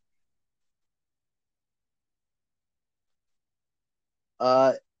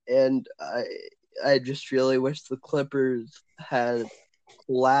 And I just really wish the Clippers had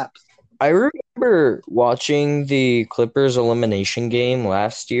collapsed. I remember watching the Clippers elimination game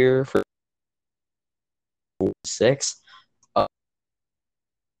last year for 6. I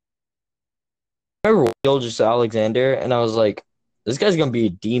remember Gilgeous-Alexander, and I was like, this guy's going to be a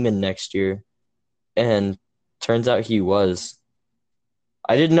demon next year. And turns out he was.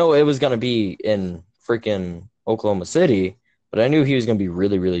 I didn't know it was going to be in freaking Oklahoma City, but I knew he was going to be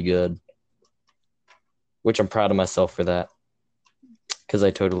really, really good, which I'm proud of myself for that because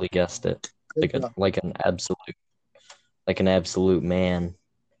I totally guessed it like an absolute man.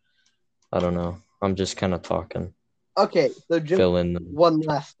 I don't know. I'm just kind of talking. Okay, so just fill in one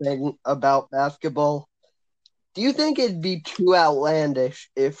last thing about basketball. Do you think it'd be too outlandish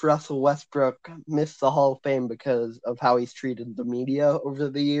if Russell Westbrook missed the Hall of Fame because of how he's treated the media over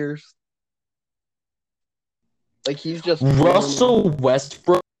the years? Like, he's just Russell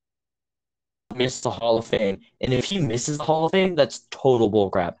Westbrook missed the Hall of Fame, and if he misses the Hall of Fame, that's total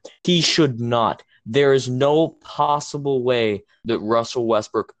bullcrap. He should not. There is no possible way that Russell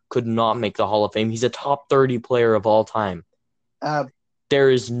Westbrook could not make the Hall of Fame. He's a top 30 player of all time. There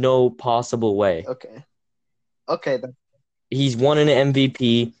is no possible way. Okay. Then. He's won an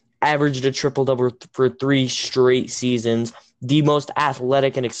MVP, averaged a triple-double for 3 straight seasons, the most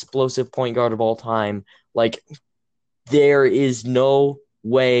athletic and explosive point guard of all time. Like, there is no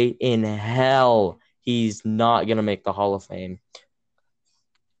way in hell he's not going to make the Hall of Fame.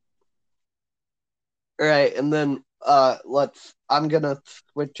 All right, and then I'm gonna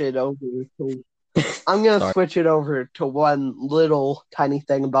switch it over to one little tiny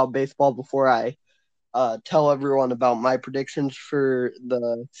thing about baseball before I tell everyone about my predictions for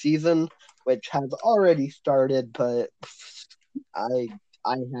the season, which has already started, but I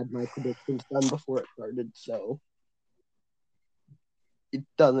had my predictions done before it started, so it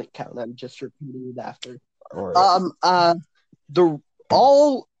doesn't count. I'm just repeating it after. All right. The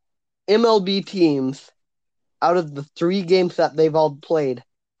all MLB teams out of the 3 games that they've all played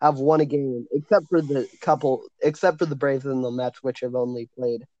have won a game, except for the Braves and the Mets, which have only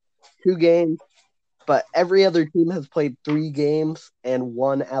played 2 games. But every other team has played 3 games and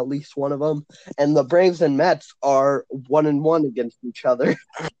won at least one of them. And the Braves and Mets are 1-1 against each other.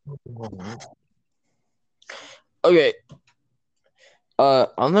 Okay.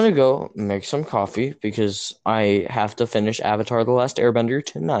 I'm gonna go make some coffee because I have to finish Avatar: The Last Airbender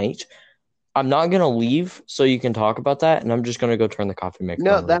tonight. I'm not gonna leave so you can talk about that, and I'm just gonna go turn the coffee maker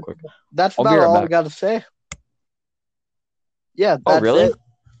on real quick. That's I'll about be right all back. I gotta say. Yeah, Oh, that's really? it.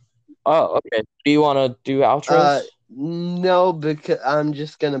 Oh, okay. Do you want to do outros? No, because I'm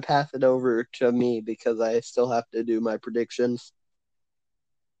just gonna pass it over to me because I still have to do my predictions.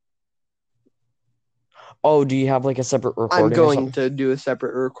 Oh, do you have like a separate recording? I'm going to do a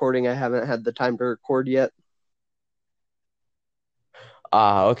separate recording. I haven't had the time to record yet.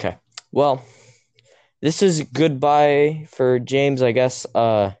 Okay. Well, this is goodbye for James, I guess.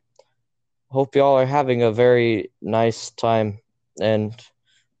 Hope y'all are having a very nice time, and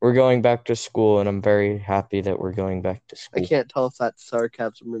we're going back to school, and I'm very happy that we're going back to school. I can't tell if that's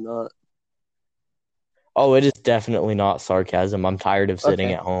sarcasm or not. Oh, it is definitely not sarcasm. I'm tired of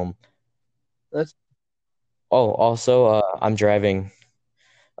sitting at home. Also, I'm driving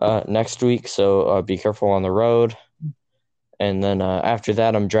next week, so be careful on the road. And then after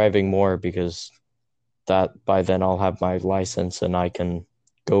that, I'm driving more because by then I'll have my license and I can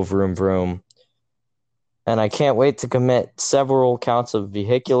go vroom vroom. And I can't wait to commit several counts of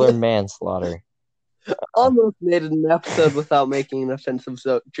vehicular manslaughter. Almost made an episode without making an offensive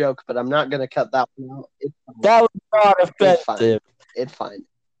joke, but I'm not going to cut that one out. That was not offensive. It's fine.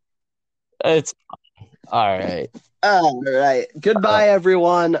 It's fine. All right. All right. Goodbye,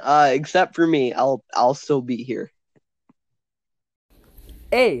 everyone. Except for me, I'll still be here.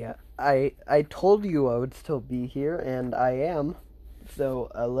 Hey, I told you I would still be here, and I am. So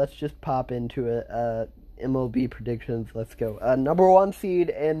let's just pop into it. MLB predictions. Let's go. Number 1 seed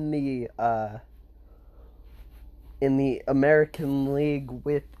in the American League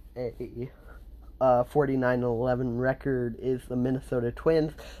with a 49-11 record is the Minnesota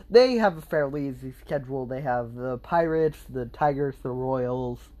Twins. They have a fairly easy schedule. They have the Pirates, the Tigers, the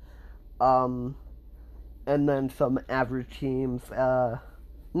Royals, and then some average teams.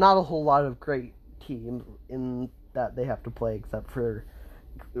 Not a whole lot of great teams in that they have to play, except for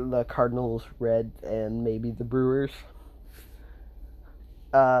the Cardinals, Reds, and maybe the Brewers.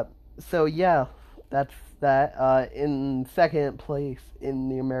 So yeah, that's that. In second place in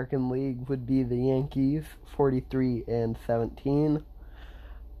the American League would be the Yankees, 43-17.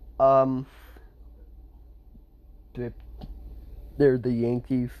 They're the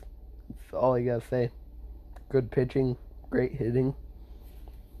Yankees. That's all I gotta say. Good pitching, great hitting.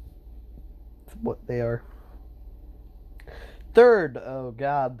 That's what they are. Third, oh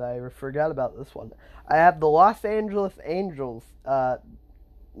god, I forgot about this one. I have the Los Angeles Angels.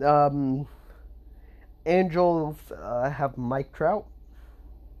 Angels have Mike Trout,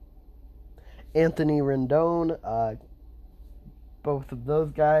 Anthony Rendon. Both of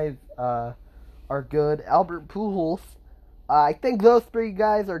those guys are good. Albert Pujols. I think those 3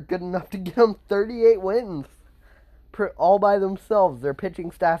 guys are good enough to get them 38 wins all by themselves. Their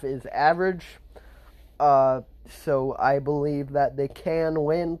pitching staff is average. So I believe that they can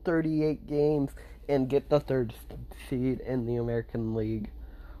win 38 games and get the 3rd seed in the American League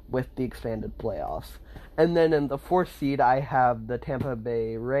with the expanded playoffs. And then in the 4th seed, I have the Tampa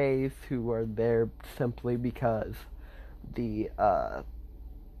Bay Rays, who are there simply because the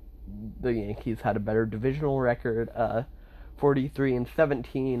Yankees had a better divisional record,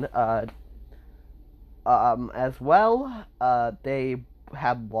 43-17. As well, they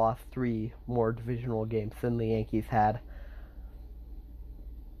had lost 3 more divisional games than the Yankees had.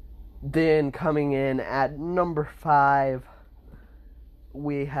 Then coming in at number 5,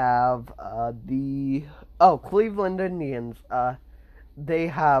 we have the Cleveland Indians. They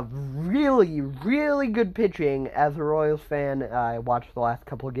have really, really good pitching. As a Royals fan, I watched the last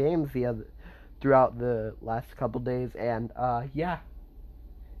couple of games throughout the last couple of days, and yeah,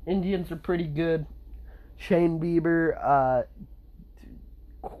 Indians are pretty good. Shane Bieber,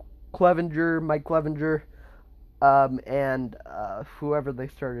 Mike Clevenger, and whoever they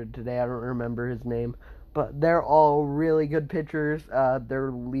started today, I don't remember his name. But they're all really good pitchers.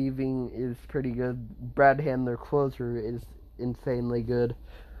 Their leaving is pretty good. Brad Hand, their closer, is insanely good.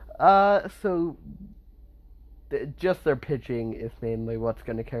 So just their pitching is mainly what's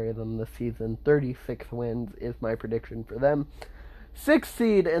going to carry them this season. 36 wins is my prediction for them. Sixth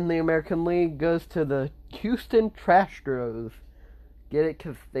seed in the American League goes to the Houston Trastros. Get it?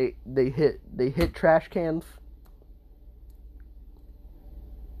 Because they hit trash cans.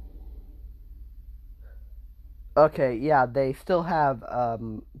 Okay, yeah, they still have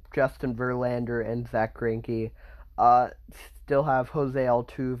Justin Verlander and Zach Greinke. Uh, Still have Jose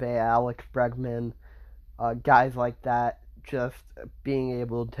Altuve, Alex Bregman, guys like that. Just being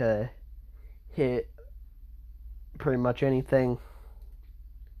able to hit pretty much anything.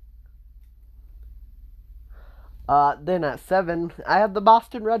 Then at 7, I have the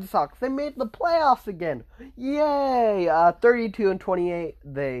Boston Red Sox. They made the playoffs again. Yay! 32 and 28.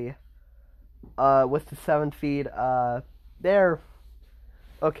 They with the 7th seed. They're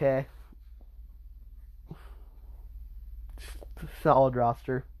okay. Solid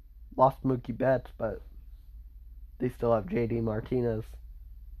roster. Lost Mookie Betts, but they still have JD Martinez.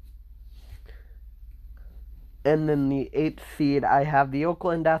 And then the 8th seed, I have the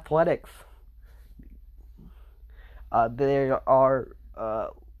Oakland Athletics. They are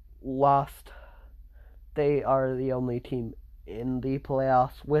lost. They are the only team in the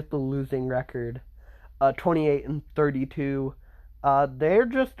playoffs with the losing record. 28 and 32. They're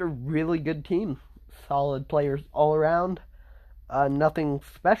just a really good team. Solid players all around. Nothing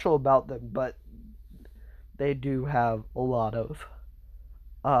special about them, but they do have a lot of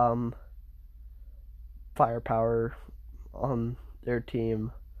firepower on their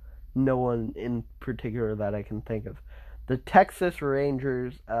team. No one in particular that I can think of. The Texas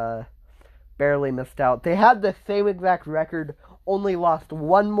Rangers barely missed out. They had the same exact record, only lost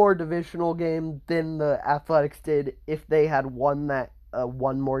one more divisional game than the Athletics did. If they had won that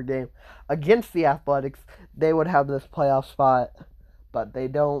one more game against the Athletics, they would have this playoff spot, but they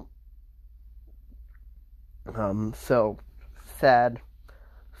don't. So sad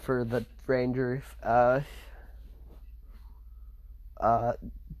for the Rangers.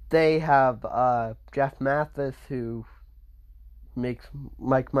 They have Jeff Mathis, who makes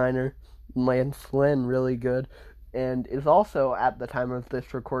Mike Minor and Lance Lynn really good, and is also, at the time of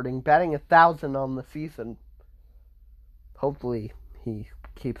this recording, batting 1,000 on the season. Hopefully he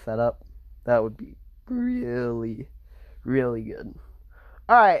keeps that up. That would be really, really good.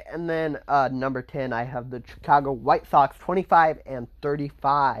 Alright, and then number 10, I have the Chicago White Sox, 25 and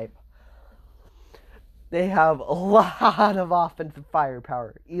 35. They have a lot of offensive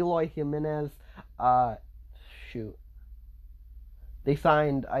firepower. Eloy Jimenez, shoot. They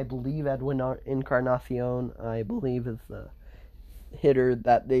signed, I believe, Edwin Encarnacion, I believe is the hitter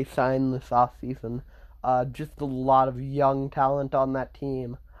that they signed this offseason. Just a lot of young talent on that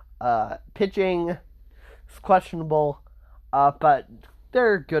team. Pitching is questionable, but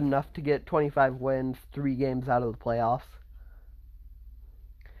they're good enough to get 25 wins, 3 games out of the playoffs.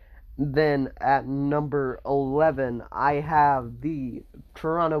 Then at number 11, I have the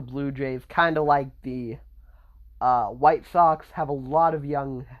Toronto Blue Jays, kind of like the White Sox, have a lot of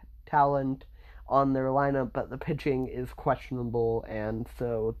young talent on their lineup, but the pitching is questionable, and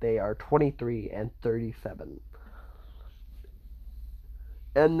so they are 23 and 37.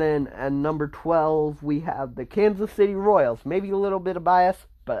 And then at number 12, we have the Kansas City Royals. Maybe a little bit of bias,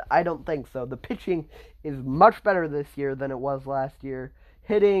 but I don't think so. The pitching is much better this year than it was last year.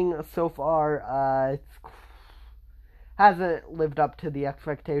 Hitting so far hasn't lived up to the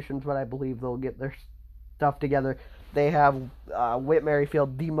expectations, but I believe they'll get their stuff together. They have Whit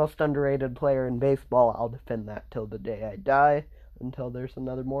Merrifield, the most underrated player in baseball. I'll defend that till the day I die, until there's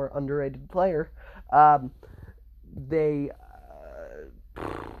another more underrated player. They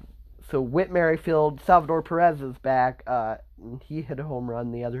So Whit Merrifield, Salvador Perez is back. He hit a home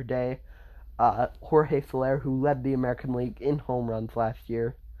run the other day. Jorge Soler, who led the American League in home runs last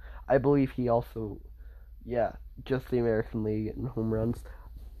year. I believe he also, just the American League in home runs.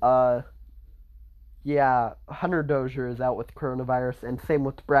 Hunter Dozier is out with coronavirus, and same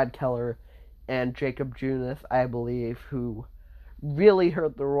with Brad Keller and Jacob Junis, I believe, who really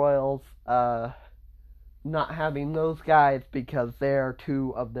hurt the Royals, not having those guys, because they are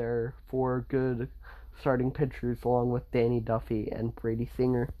 2 of their 4 good starting pitchers, along with Danny Duffy and Brady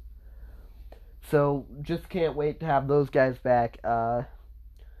Singer. So, just can't wait to have those guys back.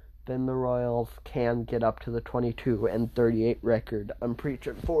 then the Royals can get up to the 22-38 record. I'm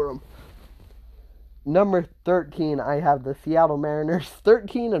preaching for them. Number 13, I have the Seattle Mariners,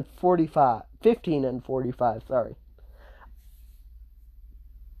 15-45.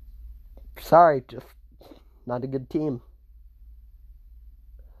 Sorry, just not a good team.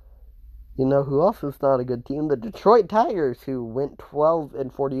 You know who else is not a good team? The Detroit Tigers, who went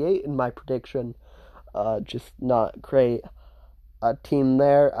 12-48 in my prediction. Just not great. Team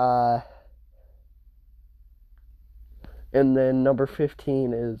there. And then number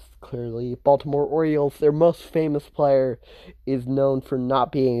 15 is clearly Baltimore Orioles. Their most famous player is known for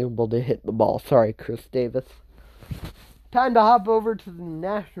not being able to hit the ball. Sorry, Chris Davis. Time to hop over to the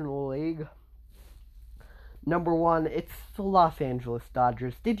National League. Number 1, it's the Los Angeles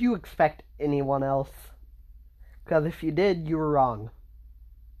Dodgers. Did you expect anyone else? Because if you did, you were wrong.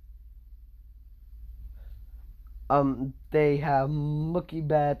 They have Mookie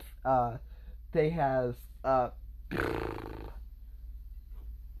Betts. They have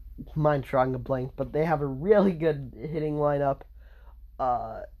mine's drawing a blank, but they have a really good hitting lineup.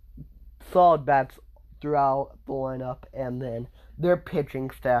 Solid bats throughout the lineup, and then their pitching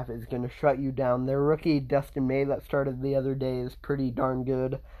staff is going to shut you down. Their rookie, Dustin May, that started the other day, is pretty darn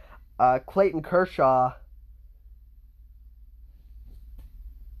good. Clayton Kershaw,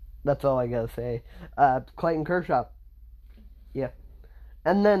 that's all I gotta say. Clayton Kershaw, yeah.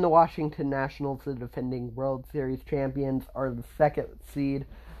 And then the Washington Nationals, the defending World Series champions, are the second seed.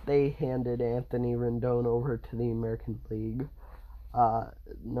 They handed Anthony Rendon over to the American League.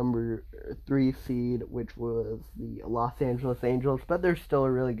 Number 3 seed, which was the Los Angeles Angels, but they're still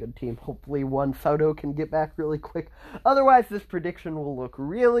a really good team. Hopefully Juan Soto can get back really quick. Otherwise, this prediction will look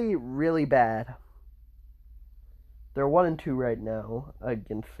really, really bad. They're 1-2 right now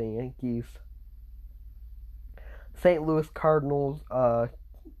against the Yankees. St. Louis Cardinals,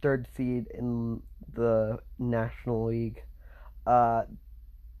 3rd seed in the National League.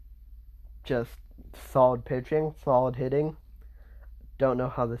 Just solid pitching, solid hitting. Don't know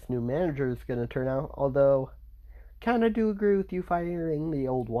how this new manager is going to turn out, although kind of do agree with you firing the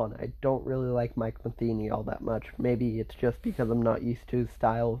old one. I don't really like Mike Matheny all that much. Maybe it's just because I'm not used to his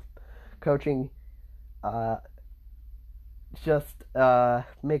style of coaching. Just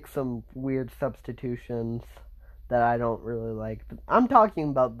make some weird substitutions that I don't really like. I'm talking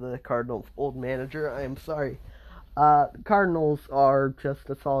about the Cardinals' old manager. I am sorry. Cardinals are just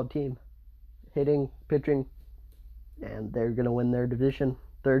a solid team. Hitting, pitching, and they're going to win their division,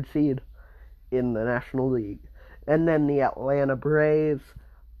 3rd seed in the National League. And then the Atlanta Braves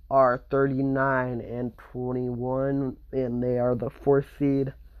are 39-21, and they are the 4th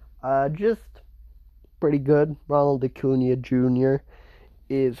seed. Just pretty good. Ronald Acuna Jr.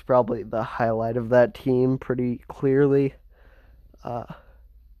 is probably the highlight of that team pretty clearly. Sorry,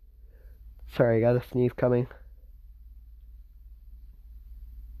 I got a sneeze coming.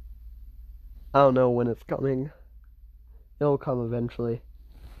 I don't know when it's coming. It'll come eventually.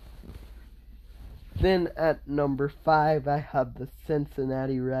 Then at number 5, I have the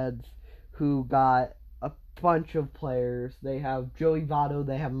Cincinnati Reds, who got a bunch of players. They have Joey Votto,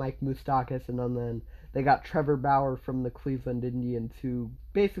 they have Mike Moustakas, and then they got Trevor Bauer from the Cleveland Indians, who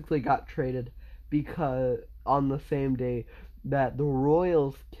basically got traded because on the same day that the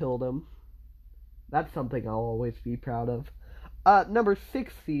Royals killed him. That's something I'll always be proud of. Number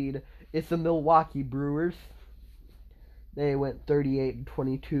 6 seed is the Milwaukee Brewers. They went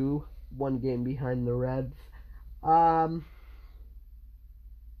 38-22, 1 game behind the Reds.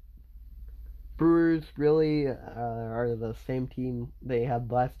 Brewers really are the same team they had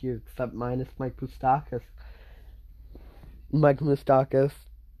last year, except minus Mike Moustakas. Mike Moustakas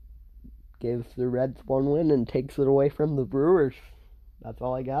gives the Reds 1 win and takes it away from the Brewers. That's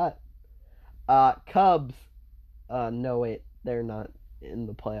all I got. Cubs. No, wait. They're not in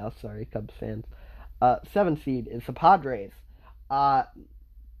the playoffs. Sorry, Cubs fans. 7th seed is the Padres.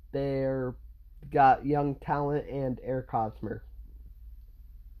 They're got young talent and Eric Hosmer.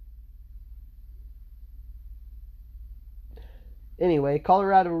 Anyway,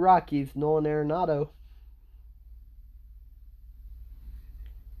 Colorado Rockies, Nolan Arenado.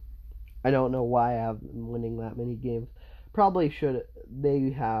 I don't know why I have them winning that many games. Probably should.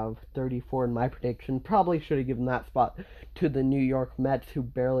 They have 34 in my prediction. Probably should have given that spot to the New York Mets, who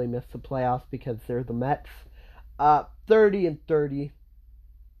barely missed the playoffs because they're the Mets. 30-30.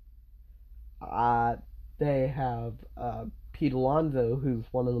 They have Pete Alonso, who's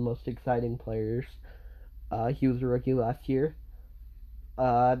one of the most exciting players. He was a rookie last year.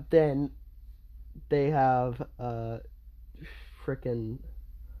 Then they have frickin'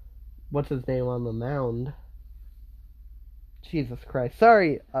 what's his name on the mound? Jesus Christ.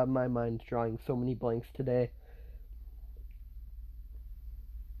 Sorry, my mind's drawing so many blanks today.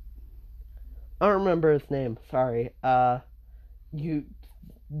 I don't remember his name. Sorry.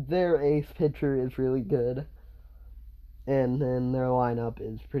 Their ace pitcher is really good, and then their lineup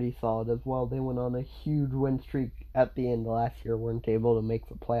is pretty solid as well. They went on a huge win streak at the end of last year, weren't able to make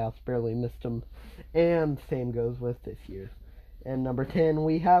the playoffs, barely missed them, and same goes with this year. And number 10,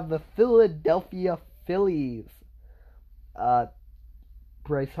 we have the Philadelphia Phillies. Bryce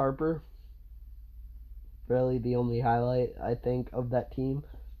Harper, really the only highlight, I think, of that team.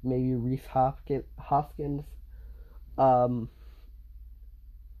 Maybe Reese Hoskins.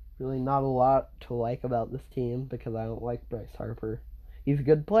 Really not a lot to like about this team because I don't like Bryce Harper. He's a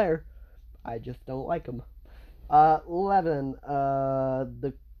good player. I just don't like him. 11.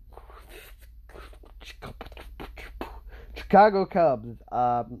 The Chicago Cubs.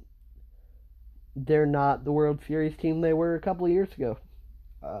 They're not the World Series team they were a couple of years ago.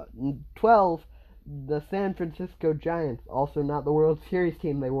 12. The San Francisco Giants. Also not the World Series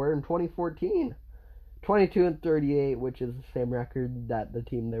team they were in 2014. 22-38, which is the same record that the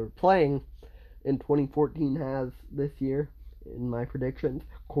team they were playing in 2014 has this year, in my predictions.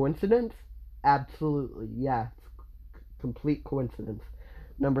 Coincidence? Absolutely, yeah. Complete coincidence.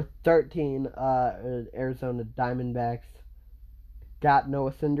 Number 13, Arizona Diamondbacks. Got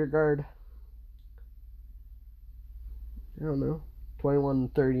Noah Syndergaard. I don't know.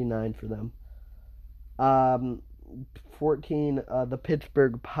 21-39 for them. 14, the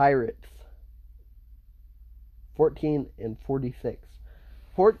Pittsburgh Pirates. 14-46.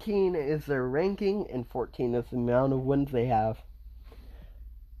 14 is their ranking, and 14 is the amount of wins they have.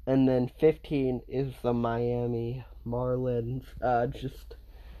 And then 15 is the Miami Marlins. Just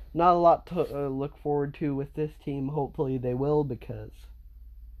not a lot to look forward to with this team. Hopefully they will, because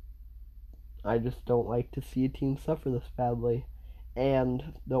I just don't like to see a team suffer this badly.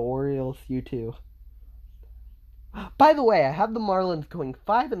 And the Orioles, you too. By the way, I have the Marlins going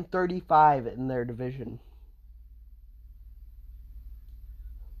 5-35 in their division.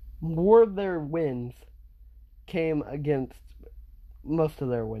 More of their wins came against, most of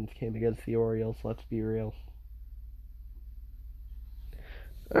their wins came against the Orioles, let's be real.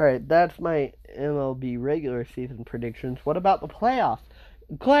 Alright, that's my MLB regular season predictions. What about the playoffs?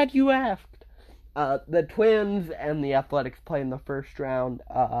 Glad you asked. The Twins and the Athletics play in the first round.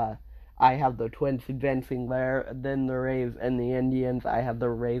 I have the Twins advancing there. Then the Rays and the Indians. I have the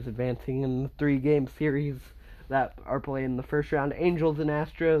Rays advancing in the 3-game series that are playing in the first round. Angels and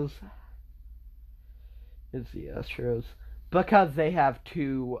Astros. It's the Astros. Because they have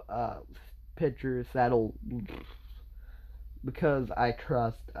two pitchers that'll... Because I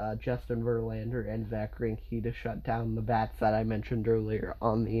trust Justin Verlander and Zach Greinke to shut down the bats that I mentioned earlier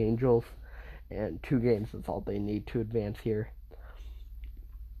on the Angels. And 2 games is all they need to advance here.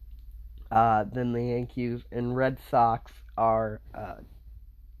 Then the Yankees and Red Sox are...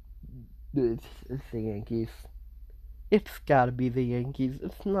 it's the Yankees. It's gotta be the Yankees.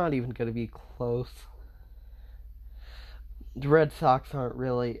 It's not even gonna be close. The Red Sox aren't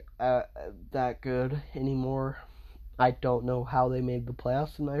really that good anymore. I don't know how they made the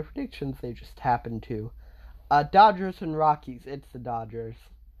playoffs in my predictions. They just happened to. Dodgers and Rockies. It's the Dodgers.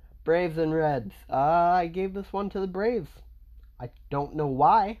 Braves and Reds. I gave this one to the Braves. I don't know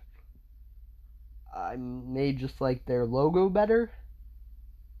why. I may just like their logo better.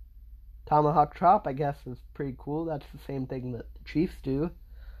 Tomahawk Chop, I guess, is pretty cool. That's the same thing that the Chiefs do.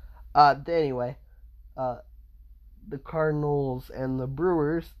 Anyway, the Cardinals and the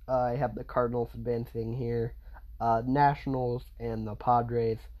Brewers. I have the Cardinals advancing here. Nationals and the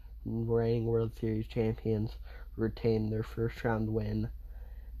Padres, reigning World Series champions, retain their first round win.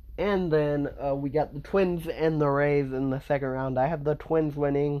 And then we got the Twins and the Rays in the second round. I have the Twins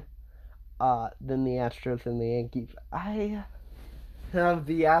winning. Then the Astros and the Yankees. I have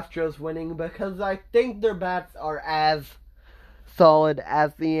the Astros winning because I think their bats are as solid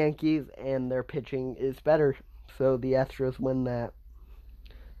as the Yankees and their pitching is better. So the Astros win that.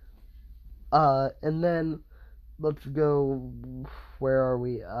 And then let's go, where are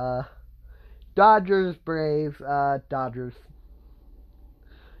we? Dodgers, Braves, Dodgers.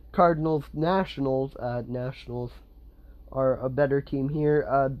 Cardinals, Nationals. Nationals are a better team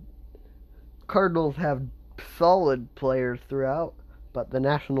here. Cardinals have solid players throughout, but the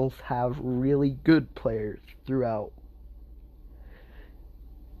Nationals have really good players throughout.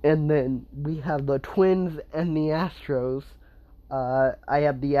 And then we have the Twins and the Astros. I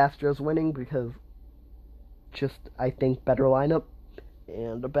have the Astros winning because just, I think, better lineup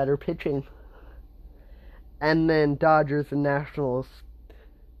and a better pitching. And then Dodgers and Nationals.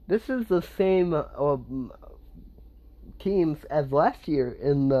 This is the same teams as last year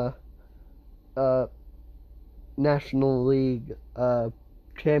in the uh, National League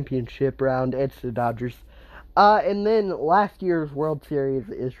championship round. It's the Dodgers. And then last year's World Series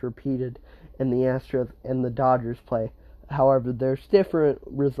is repeated, and the Astros and the Dodgers play. However, there's different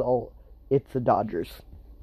result. It's the Dodgers.